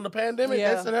stamps during the pandemic.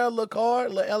 Yeah. They sent her a little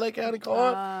card, little LA County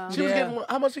card. She was Yeah. getting,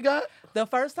 how much she got? The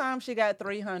first time she got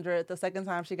 300. The second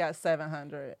time she got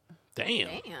 700. Damn.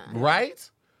 Damn. Right?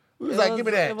 We was It like, was- give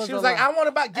me it that. was She a was like, lot. I want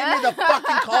to buy, give me the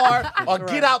fucking card or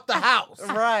get out the house.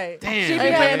 Right. Damn. She I be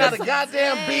ain't paying having out a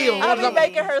goddamn bill. I What be am-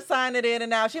 making her sign it in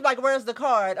and out. She be like, "Where's the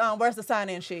card? Where's the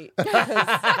sign-in sheet? 'Cause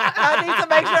I need to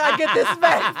make sure I get this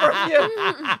back from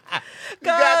you." You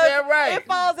goddamn right. It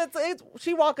falls into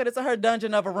she walking into her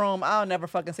dungeon of a room. I'll never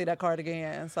fucking see that card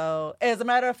again. So, as a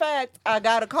matter of fact, I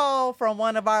got a call from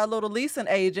one of our little leasing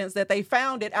agents that they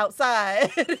found it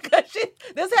outside because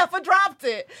this heifer dropped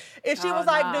it, and she Oh, was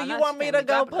like, nah, "Do you not want you me can't to be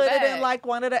go dropping put the it in bag." like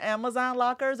one of the Amazon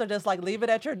lockers or just like leave it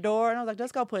at your door?" And I was like,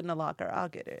 "Just go put it in the locker. I'll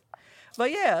get it."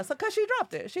 But yeah, so because she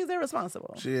dropped it, she's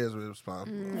irresponsible. She is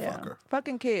responsible. Yeah. Fuck her.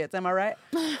 Fucking kids, am I right?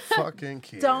 Fucking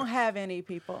kid. Don't have any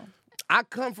people. I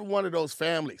come from one of those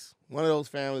families. One of those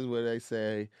families where they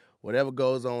say whatever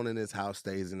goes on in this house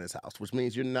stays in this house, which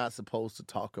means you're not supposed to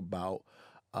talk about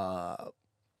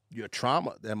your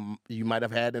trauma that you might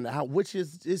have had in the house, which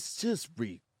is it's just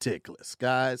ridiculous,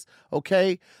 guys.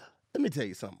 Okay, let me tell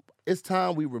you something. It's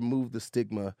time we remove the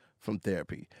stigma from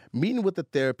therapy. Meeting with a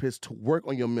therapist to work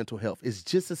on your mental health is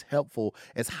just as helpful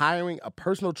as hiring a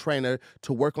personal trainer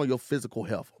to work on your physical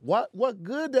health. What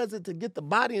good does it to get the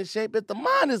body in shape if the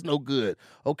mind is no good,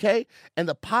 okay? And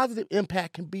the positive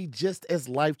impact can be just as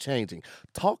life-changing.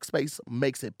 Talkspace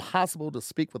makes it possible to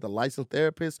speak with a licensed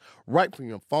therapist right from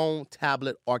your phone,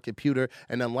 tablet, or computer.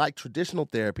 And unlike traditional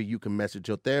therapy, you can message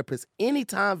your therapist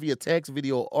anytime via text,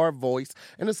 video, or voice,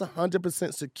 and it's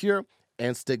 100% secure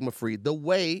and stigma-free, the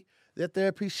way that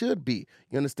therapy should be.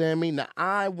 You understand me? Now,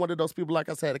 I'm one of those people, like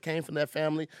I said, that came from that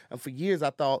family, and for years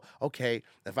I thought, okay,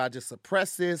 if I just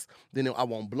suppress this, then I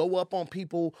won't blow up on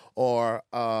people, or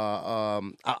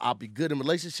I'll be good in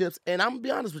relationships. And I'm going to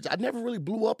be honest with you, I never really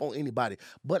blew up on anybody,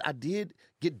 but I did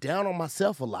get down on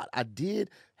myself a lot. I did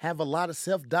have a lot of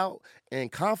self-doubt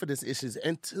and confidence issues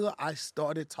until I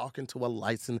started talking to a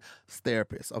licensed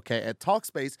therapist, okay? At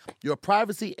Talkspace, your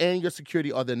privacy and your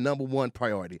security are the number one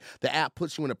priority. The app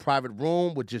puts you in a private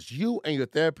room with just you and your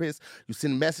therapist. You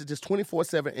send messages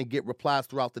 24/7 and get replies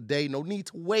throughout the day. No need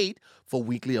to wait for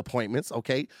weekly appointments,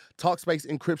 okay? Talkspace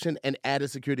encryption and added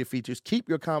security features keep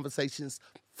your conversations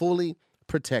fully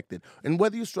protected. And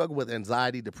whether you struggle with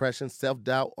anxiety, depression,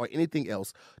 self-doubt, or anything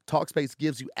else, Talkspace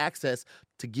gives you access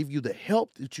to give you the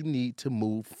help that you need to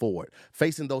move forward.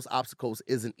 Facing those obstacles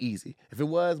isn't easy. If it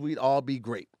was, we'd all be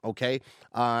great, okay?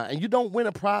 And you don't win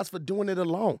a prize for doing it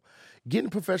alone. Getting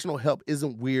professional help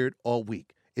isn't weird or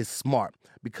weak. It's smart.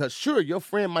 Because sure, your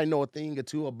friend might know a thing or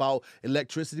two about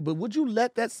electricity, but would you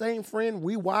let that same friend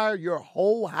rewire your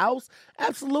whole house?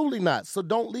 Absolutely not. So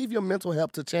don't leave your mental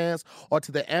health to chance or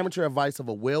to the amateur advice of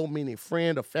a well-meaning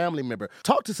friend or family member.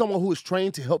 Talk to someone who is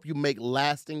trained to help you make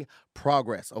lasting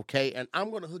progress, okay? And I'm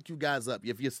going to hook you guys up.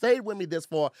 If you stayed with me this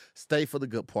far, stay for the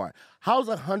good part. How's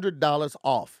 $100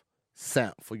 off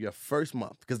sound for your first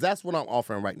month? Because that's what I'm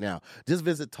offering right now. Just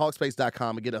visit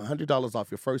Talkspace.com and get $100 off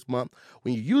your first month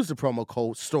when you use the promo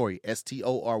code STORY,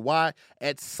 STORY,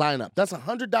 at sign up. That's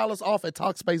 $100 off at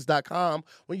Talkspace.com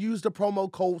when you use the promo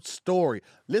code STORY.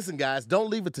 Listen, guys, don't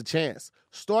leave it to chance.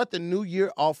 Start the new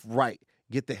year off right.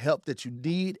 Get the help that you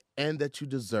need and that you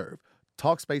deserve.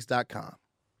 Talkspace.com.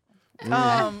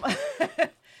 I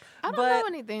don't know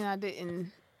anything I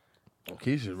didn't.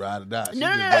 Keisha ride or die. She No.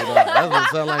 just made up. That's what it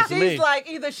sounds like to me. She's like,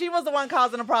 either she was the one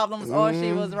causing the problems or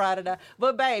she was ride or die.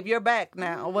 But babe, you're back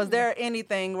now. Was there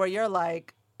anything where you're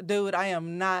like, dude, I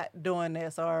am not doing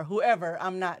this, or whoever,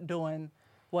 I'm not doing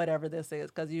whatever this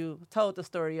is? Because you told the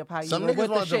story of how Some you were niggas with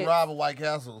the wanted to shit. rob a White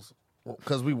Castles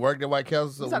because we worked at White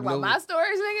Castles. So You talking we about knew my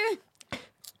stories, nigga?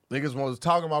 niggas was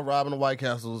talking about robbing the White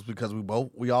Castles because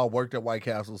we all worked at White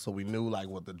Castles, so we knew like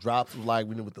what the drops was like,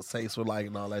 we knew what the safes were like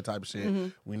and all that type of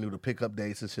shit. We knew the pickup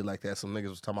dates and shit like that. Some niggas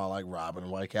was talking about like robbing the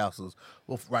White Castles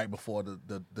right before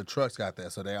the trucks got there,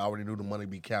 so they already knew the money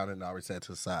be counted and already set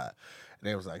to the side. And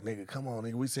they was like, nigga, come on,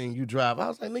 nigga, we seen you drive. I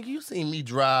was like, nigga, you seen me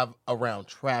drive around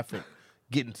traffic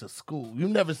getting to school. You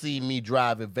never seen me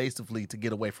drive evasively to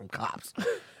get away from cops.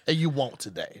 And you won't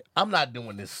today. I'm not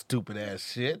doing this stupid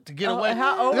ass shit to get away.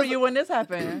 How old were you when this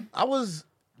happened? I was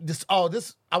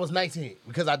I was 19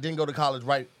 because I didn't go to college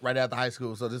right after high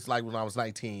school. So this is like when I was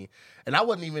 19. And I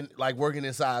wasn't even like working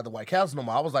inside the White Castle no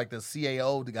more. I was like the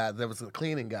CAO, the guy that was the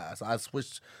cleaning guy. So I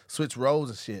switched roles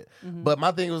and shit. But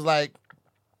my thing was like,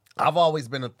 I've always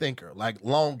been a thinker, like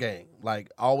long game,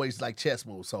 like always like chess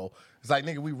moves. So it's like,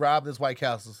 nigga, we robbed this White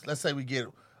Castle. Let's say we get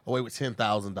away with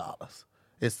 $10,000.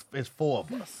 It's four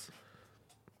of us.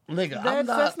 Nigga,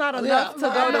 That's not enough to go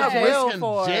I'm to not jail risking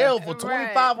for. jail for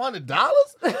Right.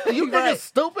 $2,500. You Right. niggas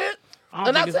stupid?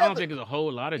 I don't think it's a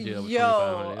whole lot of jail. With Yo,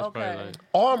 $2,500. It's probably okay. like,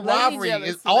 Armed Lady robbery jail is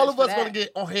is too all much of us for gonna that.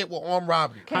 get on hit with armed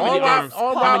robbery. how many arms?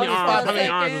 Armed How many robbery is arms? How many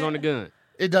 500. arms was on the gun?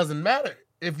 It doesn't matter.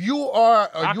 If you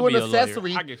are I you could an be a lawyer.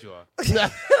 accessory, I get you off. see,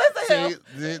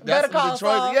 Better that's the call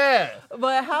Detroit. Saul. Yeah.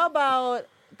 But how about,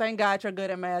 thank God you're good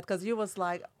at math, because you was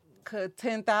like,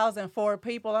 10,000 for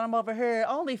people, and I'm over here,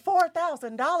 only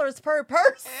 $4,000 per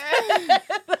person.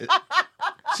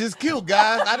 She's cute,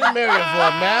 guys. I didn't marry her for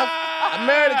a math. I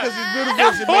married her because she's beautiful.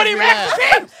 That's She 40 makes me laugh.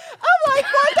 racks. I'm like,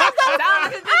 $4,000. Sounds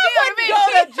like a good I deal to me. would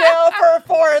go to jail for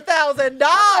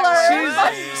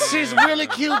 $4,000. She's really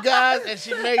cute, guys, and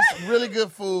she makes really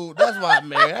good food. That's why I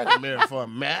married her. I didn't marry her for a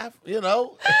math, you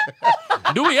know.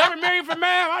 Do we ever marry for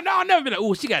math? I'll never be like,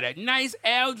 ooh, she got that nice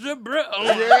algebra. Oh,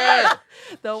 Yeah.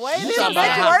 The way You this talking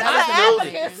bitch about works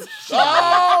hypotenuse? at Abacus.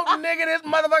 Oh, nigga, this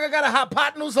motherfucker got a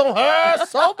hypotenuse on her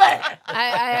so bad. I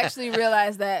actually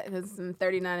realized that because I'm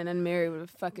 39 and unmarried with a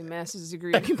fucking master's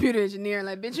degree in computer engineering.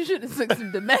 Like, bitch, you should have took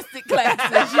some domestic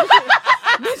classes.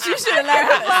 You should have learned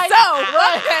how to sew.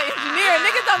 Fuck that engineering.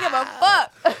 Niggas don't give a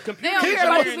fuck. They don't care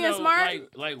about you being though,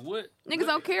 smart. Like what? Niggas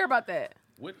don't care about that.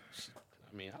 What?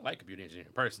 I mean, I like computer engineering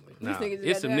personally. These Nah, niggas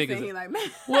it's some niggas. saying, like, man.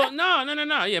 Well, no.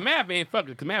 Yeah, math ain't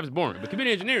fucking because math is boring. But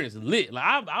computer engineering is lit. Like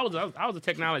I was a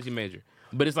technology major,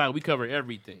 but it's like we cover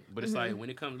everything. But it's like when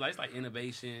it comes, like it's like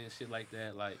innovation, shit like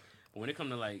that. Like when it comes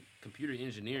to like computer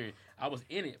engineering, I was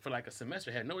in it for like a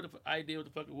semester. Had no idea what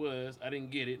the fuck it was. I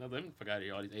didn't get it. I was like, let me fuck out of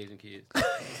here, all these Asian kids.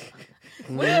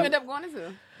 What did you end up going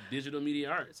into? Digital media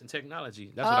arts and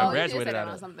technology. That's what I graduated out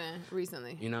of. Something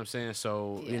recently. You know what I'm saying?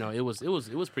 So you know, it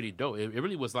was pretty dope. It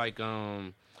really was like,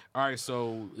 all right.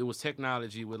 So it was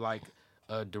technology with like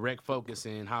a direct focus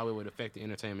in how it would affect the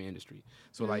entertainment industry.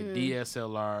 So like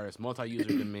DSLRs,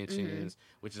 multi-user dimensions,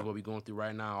 which is what we're going through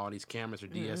right now. All these cameras are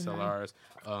DSLRs.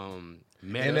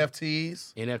 Meta,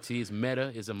 NFTs. Meta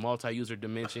is a multi-user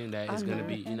dimension that is going to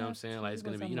be, you know what I'm saying? Like it's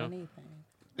going to be, you know.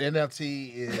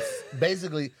 NFT is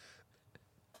basically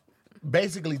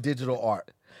digital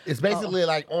art. It's basically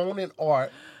like owning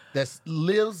art that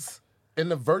lives in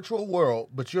the virtual world,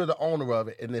 but you're the owner of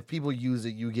it, and if people use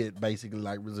it, you get basically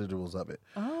like residuals of it.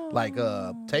 Like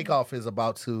Takeoff is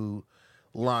about to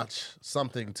launch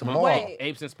something tomorrow. Wait.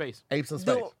 Apes in Space. Apes in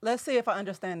Space. Let's see if I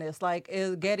understand this. Like,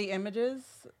 is Getty Images,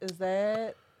 is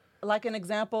that like an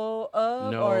example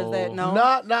of, No. or is that no?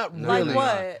 Not Like really.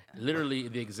 what? Literally,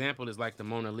 the example is like the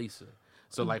Mona Lisa.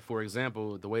 So, like, for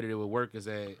example, the way that it would work is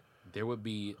that there would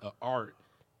be an art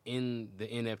in the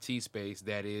NFT space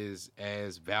that is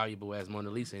as valuable as Mona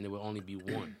Lisa, and it would only be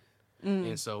one.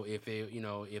 And so if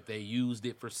they used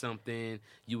it for something,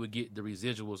 you would get the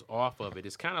residuals off of it.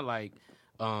 It's kind of like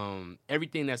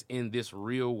everything that's in this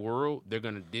real world, they're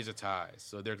going to digitize.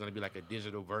 So there's going to be like a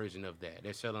digital version of that.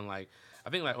 They're selling like, I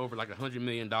think like over like $100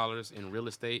 million in real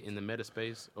estate in the meta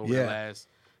space over the last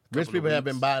Rich couple people of have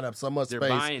been weeks. buying up so much They're space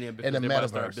buying it because in the they're about to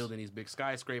start metaverse. building these big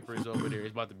skyscrapers over there.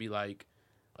 It's about to be like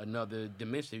another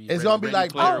dimension. It's gonna be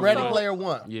like Ready Player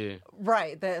One. Yeah.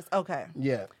 Right. That's okay.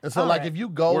 Yeah, and so All like right. if you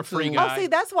go Or to Free Guy. Oh, see,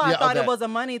 that's why I Yeah, thought okay. it was a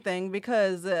money thing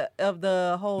because of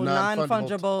the whole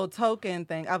non-fungible token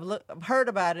thing. I've heard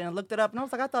about it and looked it up, and I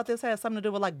was like, I thought this had something to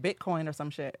do with like Bitcoin or some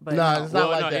shit. But No, it's not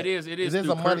Well, like no, that. it is. It is a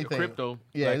through money thing. crypto.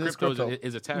 Yeah, like it is crypto crypto.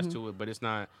 is attached to it, but it's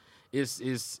not.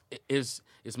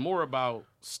 It's more about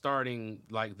starting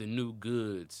like the new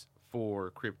goods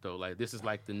for crypto. Like this is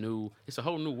like it's a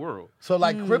whole new world. So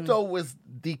like crypto was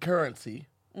the currency,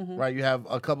 right? You have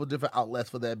a couple different outlets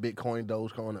for that: Bitcoin,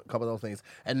 Dogecoin, a couple of those things,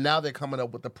 and now they're coming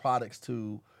up with the products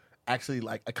to actually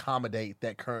like accommodate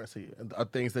that currency, or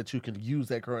things that you can use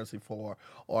that currency for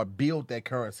or build that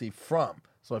currency from.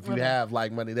 So if you have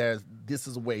like money there, this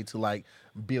is a way to like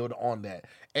build on that.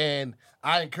 And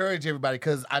I encourage everybody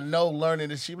because I know learning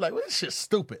this shit, like, well, this shit's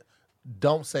stupid.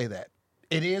 Don't say that.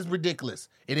 It is ridiculous.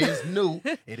 It is new.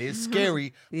 It is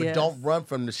scary. But Yes. don't run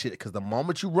from the shit because the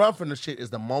moment you run from the shit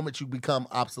is the moment you become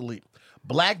obsolete.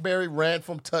 BlackBerry ran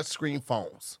from touchscreen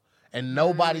phones. And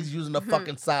nobody's using a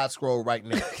fucking side scroll right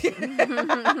now.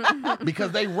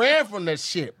 Because they ran from that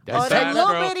shit. That Oh, side that little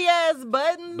scroll- bitty ass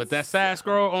buttons. But that side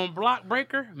scroll on Block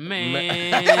Breaker,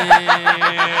 man,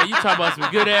 you talk about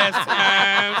some good ass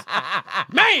times,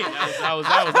 man. That was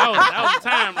the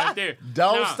time right there.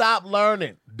 Don't Nah. stop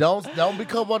learning. Don't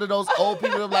become one of those old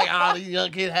people that are like, these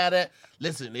young kids had that.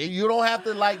 Listen, you don't have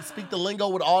to like speak the lingo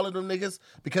with all of them niggas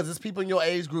because it's people in your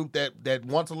age group that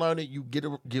want to learn it. You get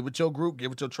with your group,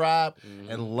 get with your tribe,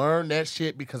 and learn that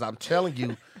shit because I'm telling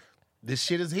you, this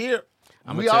shit is here.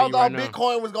 I'ma We tell all you thought right now.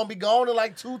 Bitcoin was gonna be gone in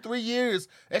like 2-3 years.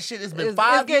 That shit has been It's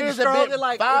 5 getting years. stronger,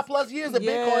 like, 5+ years that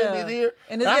Bitcoin been here.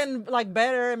 And it's I- getting like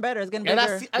better and better. It's getting And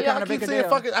bigger. I becoming a keep bigger seeing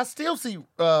deal. I still see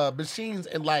machines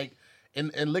in like in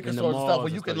liquor In the stores and stuff malls where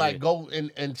and you can stuff, like yeah. go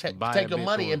and Buy take a your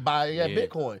money Bitcoin. and buy Yeah.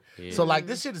 Bitcoin. Yeah. So like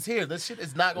this shit is here. This shit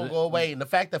is not gonna go away. And the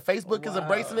fact that Facebook is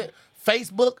embracing it,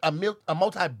 Facebook, a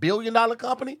multi-billion-dollar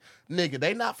company, nigga,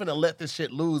 they not finna let this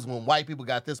shit lose when white people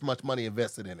got this much money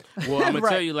invested in it. Well, I'm gonna Right.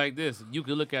 tell you like this. You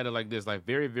can look at it like this: like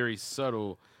very, very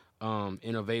subtle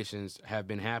innovations have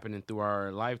been happening through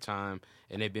our lifetime,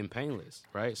 and they've been painless,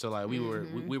 right? So like we were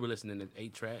listening to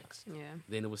 8 tracks. Yeah.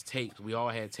 Then it was tapes. We all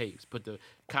had tapes. Put the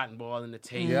cotton ball in the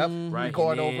tape. Yep. Right.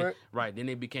 Record And then- over it. Right. Then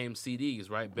it became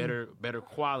CDs. Right. Better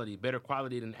quality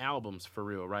than albums for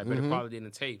real. Right. Better quality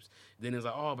than tapes. Then it's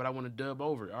like, oh, but I want to dub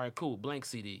over it. All right, cool. Blank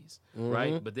CDs.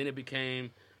 Right. But then it became,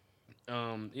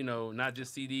 not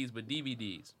just CDs but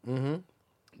DVDs.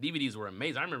 DVDs were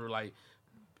amazing. I remember like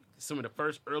some of the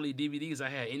first early DVDs I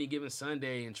had. Any Given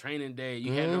Sunday and Training Day,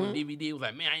 you had it on DVD. It was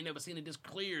like, man, I ain't never seen it this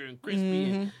clear and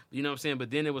crispy. And, you know what I'm saying?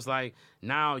 But then it was like,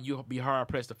 now you'll be hard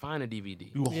pressed to find a DVD.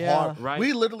 Yeah. Right.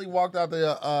 We literally walked out there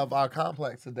of our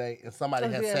complex today, and somebody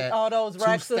had said all those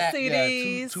racks of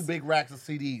CDs, two big racks of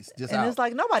CDs, just and out. it's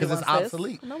like nobody wants it's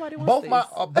obsolete. This. Nobody wants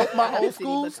both my old CD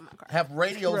schools book in my car. have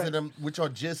radios in them, which are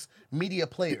just media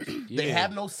players. They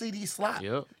have no CD slot.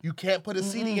 Yep. You can't put a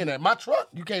CD in there. My truck,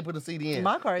 you can't put a CD in.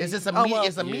 My car, it's just a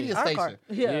media our station. car.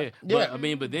 Yeah. But I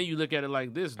mean, but then you look at it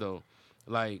like this though,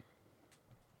 like.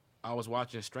 I was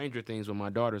watching Stranger Things with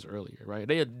my daughters earlier, right?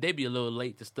 They be a little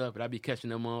late to stuff, but I be catching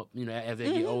them up, you know, as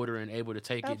they get older and able to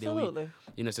take Absolutely. it. Then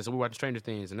we, you know, so we're watching Stranger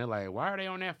Things, and they're like, "Why are they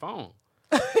on that phone?"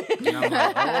 And I'm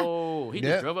like, "Oh, he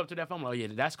just drove up to that phone." I'm like, "Oh yeah,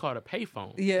 that's called a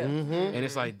payphone." Yeah. And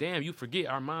it's like, damn, you forget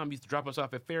our mom used to drop us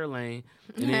off at Fairlane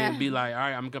and then be like, all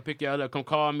right, I'm gonna pick you up, come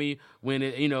call me when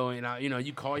it, you know, and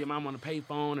you call your mom on the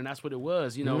payphone, and that's what it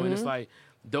was, you know, and it's like.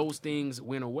 Those things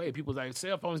went away. People like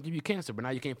cell phones give you cancer, but now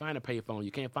you can't find a payphone.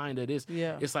 You can't find this.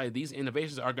 Yeah. It's like these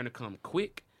innovations are going to come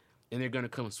quick, and they're going to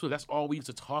come swift. That's all we used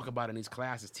to talk about in these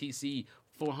classes. TC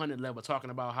 400 level,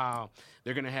 talking about how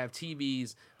they're going to have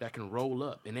TVs that can roll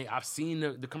up, and I've seen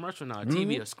the commercial now.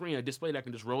 TV, a screen, a display that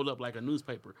can just roll up like a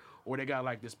newspaper, or they got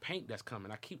like this paint that's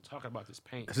coming. I keep talking about this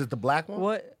paint. Is it the black one?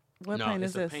 What no, paint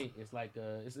it's is a this? paint. It's like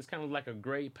it's kind of like a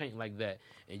gray paint like that,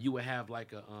 and you would have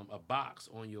like a box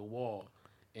on your wall.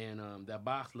 And that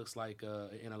box looks like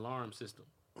an alarm system,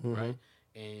 right?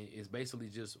 And it's basically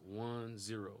just 1,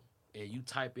 0. And you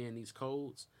type in these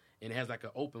codes, and it has like an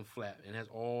open flap, and it has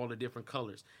all the different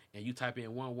colors. And you type in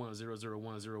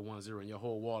 11001010, and your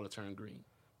whole wall will turn green.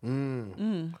 So,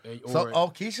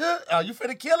 Keisha, you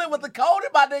finna kill it with the code,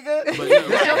 my nigga.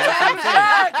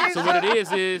 But, so what it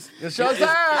is it's your time.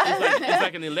 it's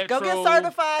like an electro. Go get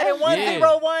certified in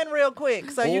 101 real quick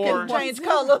so you can change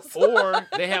colors. Or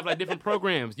they have like different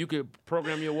programs. You could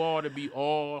program your wall to be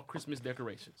all Christmas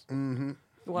decorations.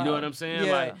 Wow. You know what I'm saying?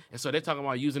 Yeah. Like, and so they're talking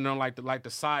about using them like the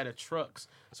side of trucks.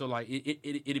 So like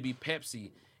it'd be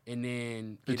Pepsi. And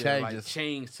then it'll like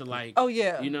change to like, you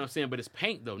know what I'm saying? But it's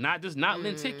paint though, not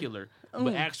lenticular,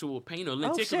 but actual paint. You know,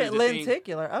 lenticular. Oh shit,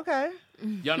 lenticular. Okay.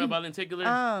 Y'all know about lenticular?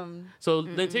 So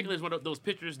lenticular is one of those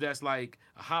pictures that's like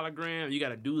a hologram. You got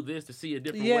to do this to see a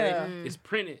different way. It's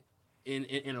printed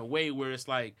in a way where it's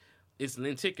like it's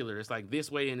lenticular. It's like this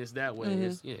way and it's that way.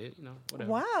 It's whatever.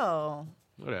 Wow.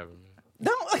 Whatever, man.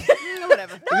 Don't.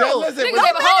 Whatever. Yeah, listen, Niggas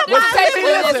have a whole dissertation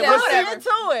on this.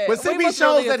 Whatever. when CB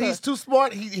shows that he's too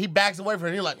smart, he backs away from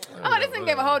it. He's like, Oh, this nigga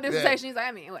gave a whole dissertation. He's like,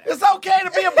 I mean, whatever. it's okay to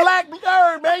be a black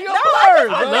nerd, man. You're a blurred.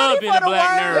 I love being a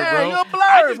black nerd, Yeah, bro. you're a blurred,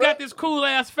 I just bro. got this cool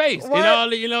ass face and all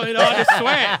this swag. So like, you know what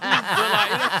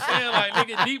I'm saying? Like,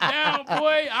 nigga, deep down,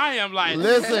 boy, I am like,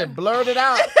 Listen, blurt it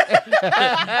out.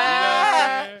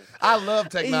 I love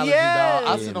technology, Yes.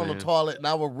 dog. I sit on the toilet and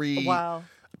I will read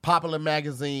Popular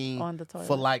Magazine On the toilet.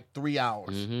 for like 3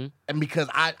 hours. And because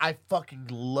I fucking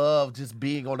love just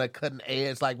being on that cutting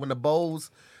edge. Like when the Bose,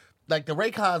 like the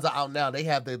Raycons are out now, they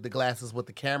have the glasses with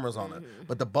the cameras on it.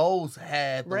 But the Bose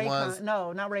had the ones.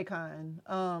 No, not Raycon.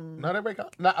 Not a Raycon?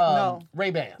 No.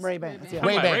 Ray-Bans. Ray-Bans. Yeah. I'm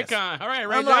like, Ray-Bans. Raycon. All right,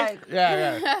 Ray I'm J. like,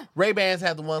 Yeah. Ray-Bans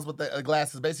have the ones with the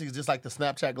glasses. Basically, just like the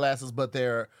Snapchat glasses, but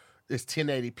it's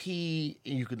 1080p,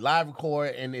 and you could live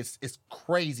record, and it's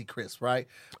crazy crisp, right?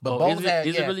 But Bose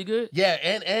is it really good? Yeah,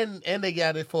 and they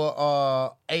got it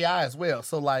for AI as well.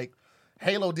 So like,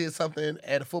 Halo did something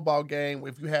at a football game.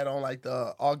 If you had on like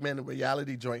the augmented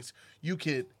reality joints, you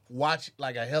could watch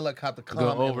like a helicopter come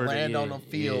and land on the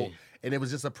field. Yeah. And it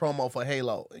was just a promo for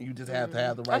Halo. And you just have to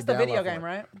have the right that's the video download for game, it.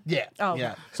 right? Yeah. Oh.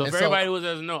 Yeah. So And for everybody who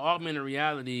doesn't know, augmented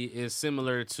reality is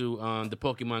similar to the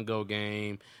Pokemon Go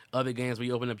game, other games where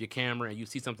you open up your camera and you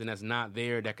see something that's not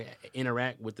there that can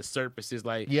interact with the surfaces.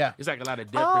 Like, it's like a lot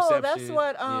of depth perception. That's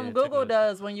what Google technology.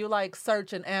 does when you like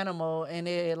search an animal and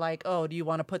it like, oh, do you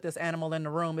want to put this animal in the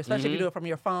room? Especially if you do it from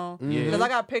your phone. Because I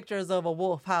got pictures of a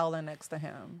wolf howling next to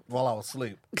him. while I was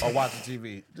asleep or watching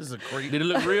TV. This is a creep. Did it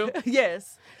look real?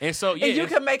 Yes. And so, And you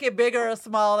can make it bigger or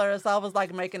smaller. So I was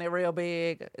like making it real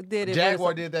big.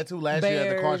 Jaguar did that too last year at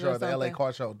the car bears show, or at the LA something.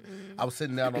 car show. I was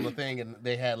sitting down on the thing and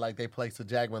they had like they placed a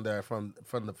Jaguar there from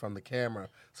the camera.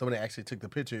 So when they actually took the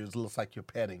picture, it looks like you're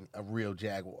petting a real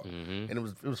Jaguar, and it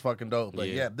was fucking dope. But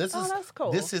yeah, this is that's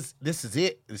cool. This is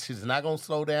it. This is not gonna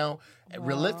slow down. And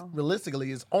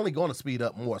realistically, it's only going to speed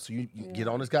up more. So you get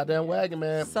on this goddamn wagon,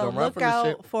 man. So Don't run look from this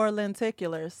shit. out for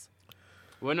lenticulars.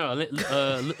 Well, no,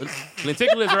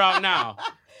 lenticulars are out now.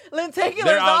 Lenticulars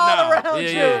They're out all now. around Yeah,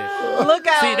 you. yeah. Look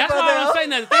out. See, that's for why I them. don't say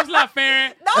nothing. Thanks a lot,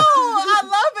 Farron. No, I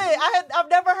love it. I've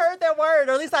never heard that word,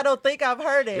 or at least I don't think I've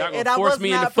heard it. Y'all And gonna I force was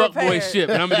me into not fuckboy prepared. shit,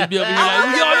 and I'm gonna be up here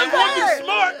like, y'all just want me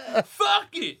smart. Fuck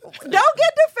it. Don't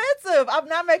get defensive. I'm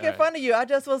not making All right. fun of you. I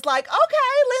just was like, okay,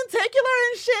 lenticular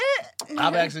and shit.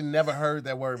 I've actually never heard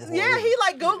that word before. Yeah, he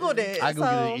like Googled it. I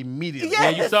googled so. it immediately. Yeah.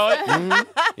 Yeah, you saw it?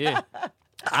 Yeah.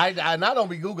 I not don't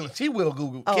be googling. She will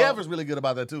Google. Oh. Kev is really good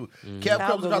about that too. Kev I'll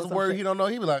comes Google across a some word shit. he don't know.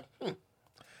 He be like,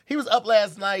 He was up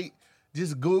last night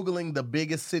just googling the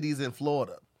biggest cities in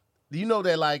Florida. Do you know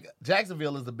that like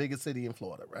Jacksonville is the biggest city in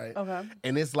Florida, right? Okay.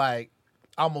 And it's like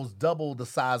almost double the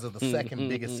size of the second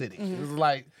biggest city. It was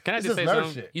like Can I it's just say nerd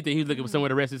something? shit. You think he was looking for somewhere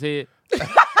to rest his head?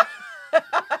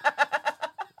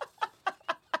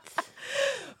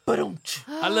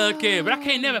 I love Kev, but I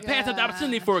can't never pass up the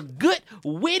opportunity for a good,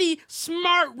 witty,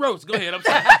 smart roast. Go ahead, I'm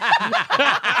sorry.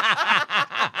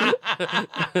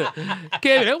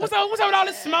 Kevin, what's up with all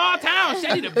this small town shit?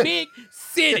 I need a big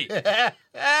city. I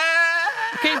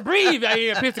can't breathe out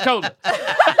here in Pensacola.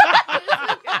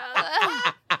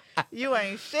 You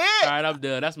ain't shit. All right, I'm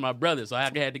done. That's my brother, so I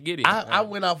had to get it. I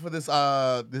went out for this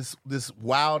this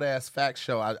wild ass fact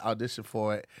show. I auditioned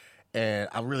for it, and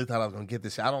I really thought I was gonna get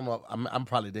this shit. I don't know. I'm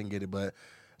probably didn't get it, but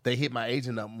they hit my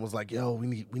agent up and was like, "Yo, we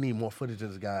need more footage of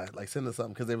this guy. Like, send us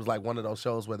something," because it was like one of those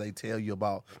shows where they tell you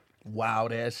about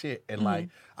wild ass shit, and like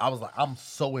I was like, I'm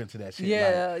so into that shit.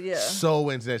 Yeah, like, yeah. so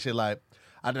into that shit. Like,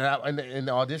 in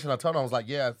the audition, I told them, I was like,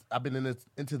 yeah, I've been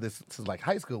into this since like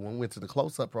high school when we went to the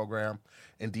close-up program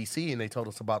in D.C. and they told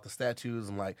us about the statues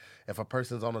and like if a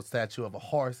person's on a statue of a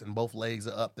horse and both legs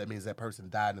are up, that means that person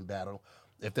died in battle.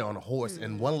 If they're on a horse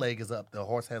and one leg is up, the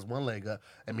horse has one leg up,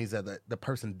 that means that the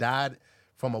person died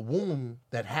from a wound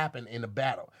that happened in the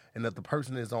battle. And if the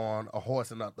person is on a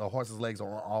horse and the horse's legs are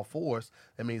on all fours,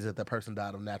 that means that the person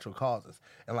died of natural causes.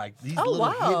 And like these Oh, little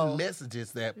wow. hidden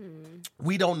messages that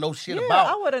we don't know shit Yeah, about.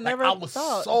 I would've Like, never I was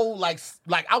thought. so like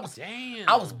I was Damn.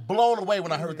 I was blown away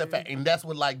when I heard that fact, and that's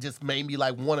what like just made me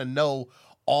like want to know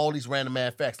all these random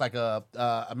ass facts. Like a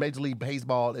Major League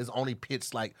Baseball is only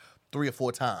pitched like 3 or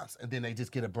 4 times, and then they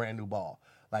just get a brand new ball.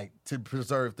 Like to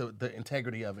preserve the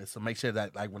integrity of it, so make sure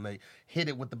that like when they hit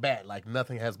it with the bat, like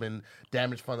nothing has been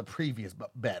damaged from the previous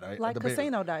bat. Right? Like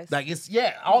casino dice. Like it's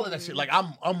all of that shit. Like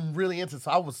I'm really into.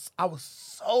 So I was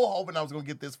so hoping I was gonna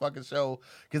get this fucking show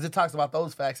because it talks about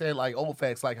those facts and like old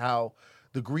facts, like how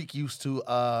the Greek used to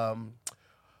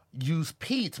use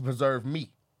pee to preserve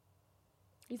meat.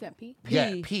 You said P?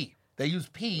 Yeah, pee. They use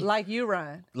pee Like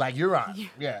urine. like urine.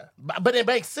 Yeah. But it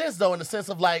makes sense, though, in the sense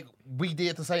of, like, we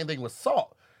did the same thing with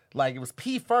salt. Like, it was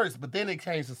pee first, but then it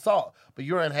changed to salt. But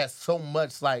urine has so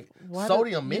much, like, Why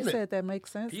sodium you in it. said that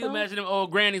makes sense. Can you though? imagine them old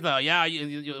grannies like, yeah,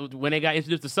 when they got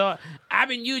introduced to salt, I've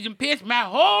been using piss my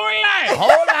whole life.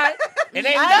 Whole life. And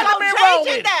ain't I nothing been don't wrong change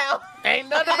with it it. now. Ain't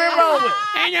nothing been wrong with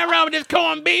it. Ain't nothing wrong with this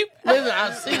corned beef. Listen,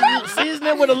 I season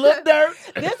it with a little dirt.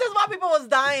 This is why people was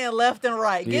dying left and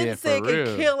right, getting Yeah, for sick real.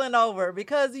 and killing over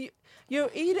because you're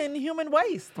eating human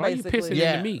waste. Why you basically. pissing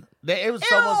Yeah. in the meat? It was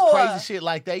so much Ew. crazy shit.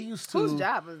 Like, they used to. Whose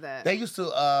job was that? They used to.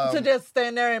 To just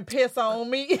stand there and piss on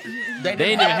me. They They didn't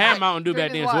even have Mountain Dew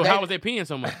back Drink then, his so water. how was they peeing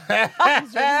so much? It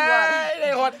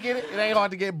ain't hard to get it. It ain't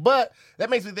hard to get. But that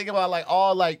makes me think about like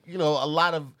all like, you know, a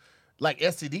lot of like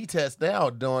STD tests now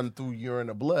are done through urine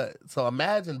or blood. So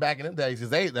imagine back in them days,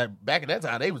 because back in that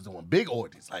time they was doing big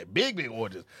orgies, like big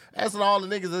orgies. That's when all the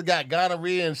niggas that got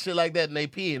gonorrhea and shit like that and they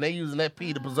pee and they using that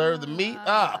pee to preserve the meat.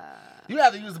 You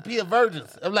have to use the pee of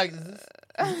virgins. I'm like, is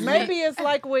this Maybe it's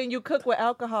like when you cook with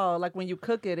alcohol. Like when you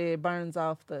cook it, it burns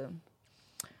off the.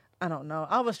 I don't know.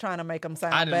 I was trying to make them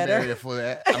sound I didn't marry her better. for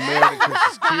that. I married her because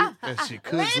she's cute and she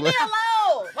cooks Leave me well.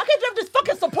 alone. Why can't you just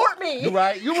fucking support me?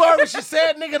 Right? You heard what she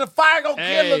said, nigga. The fire gonna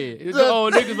Hey, kill the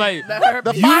old niggas like,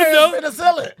 the you fire know- is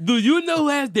penicillin. do you know who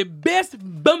has the best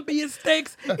bumpiest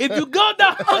steaks? If you go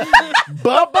down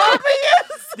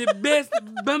the best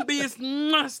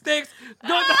bumpiest steaks, go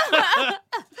down.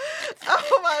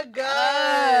 Oh my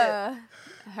god.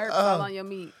 Hurts all on your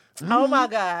meat. Oh my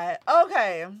God.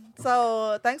 Okay.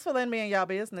 So thanks for letting me in y'all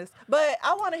business. But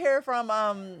I want to hear from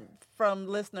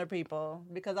listener people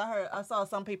because I saw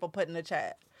some people put in the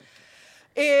chat.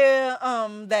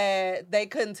 That they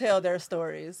couldn't tell their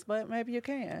stories. But maybe you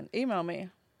can. Email me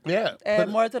Yeah. at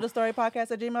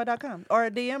moretothestorypodcast@gmail.com or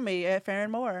DM me at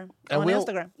Farron Moore on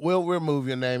Instagram. We'll remove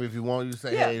your name if you want. You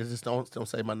say, Yeah. hey, just don't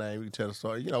say my name. You tell the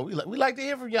story. You know, we like to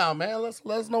hear from y'all, man. Let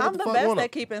us know what I'm the the fuck best going on.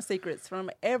 at keeping secrets from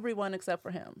everyone except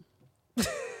for him.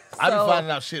 I be so-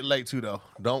 finding out shit late too, though.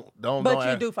 Don't. But you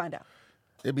ask. do find out.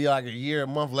 It'd be like a year, a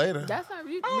month later. That's not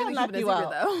you. I'll Really knock keeping it you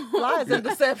secret, out. though. Lies and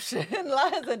deception.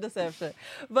 Lies and deception.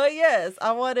 But yes,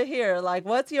 I want to hear, like,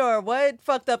 what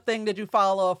fucked up thing did you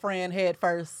follow a friend head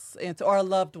first into, or a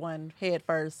loved one head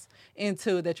first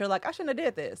into, that you're like, I shouldn't have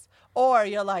did this? Or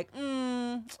you're like,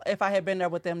 if I had been there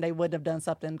with them, they wouldn't have done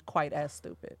something quite as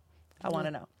stupid. I want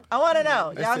to know. I want to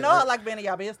know. Y'all know I like being in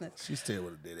y'all business. She still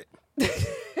would have did it.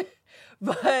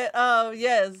 But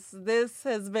yes, this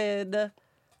has been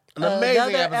An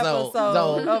amazing another episode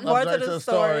of More to the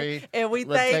Story. And we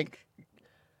thank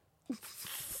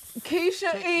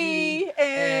Keisha E.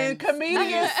 and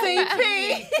comedian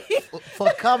CP for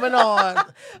coming on.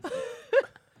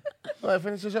 Go ahead,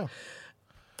 finish the show.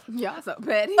 Y'all so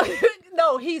petty.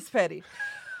 No, he's petty.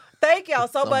 Thank y'all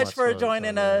so much for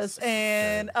joining us,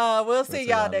 and we'll see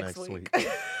y'all next week.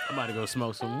 I'm about to go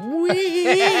smoke some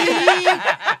weed.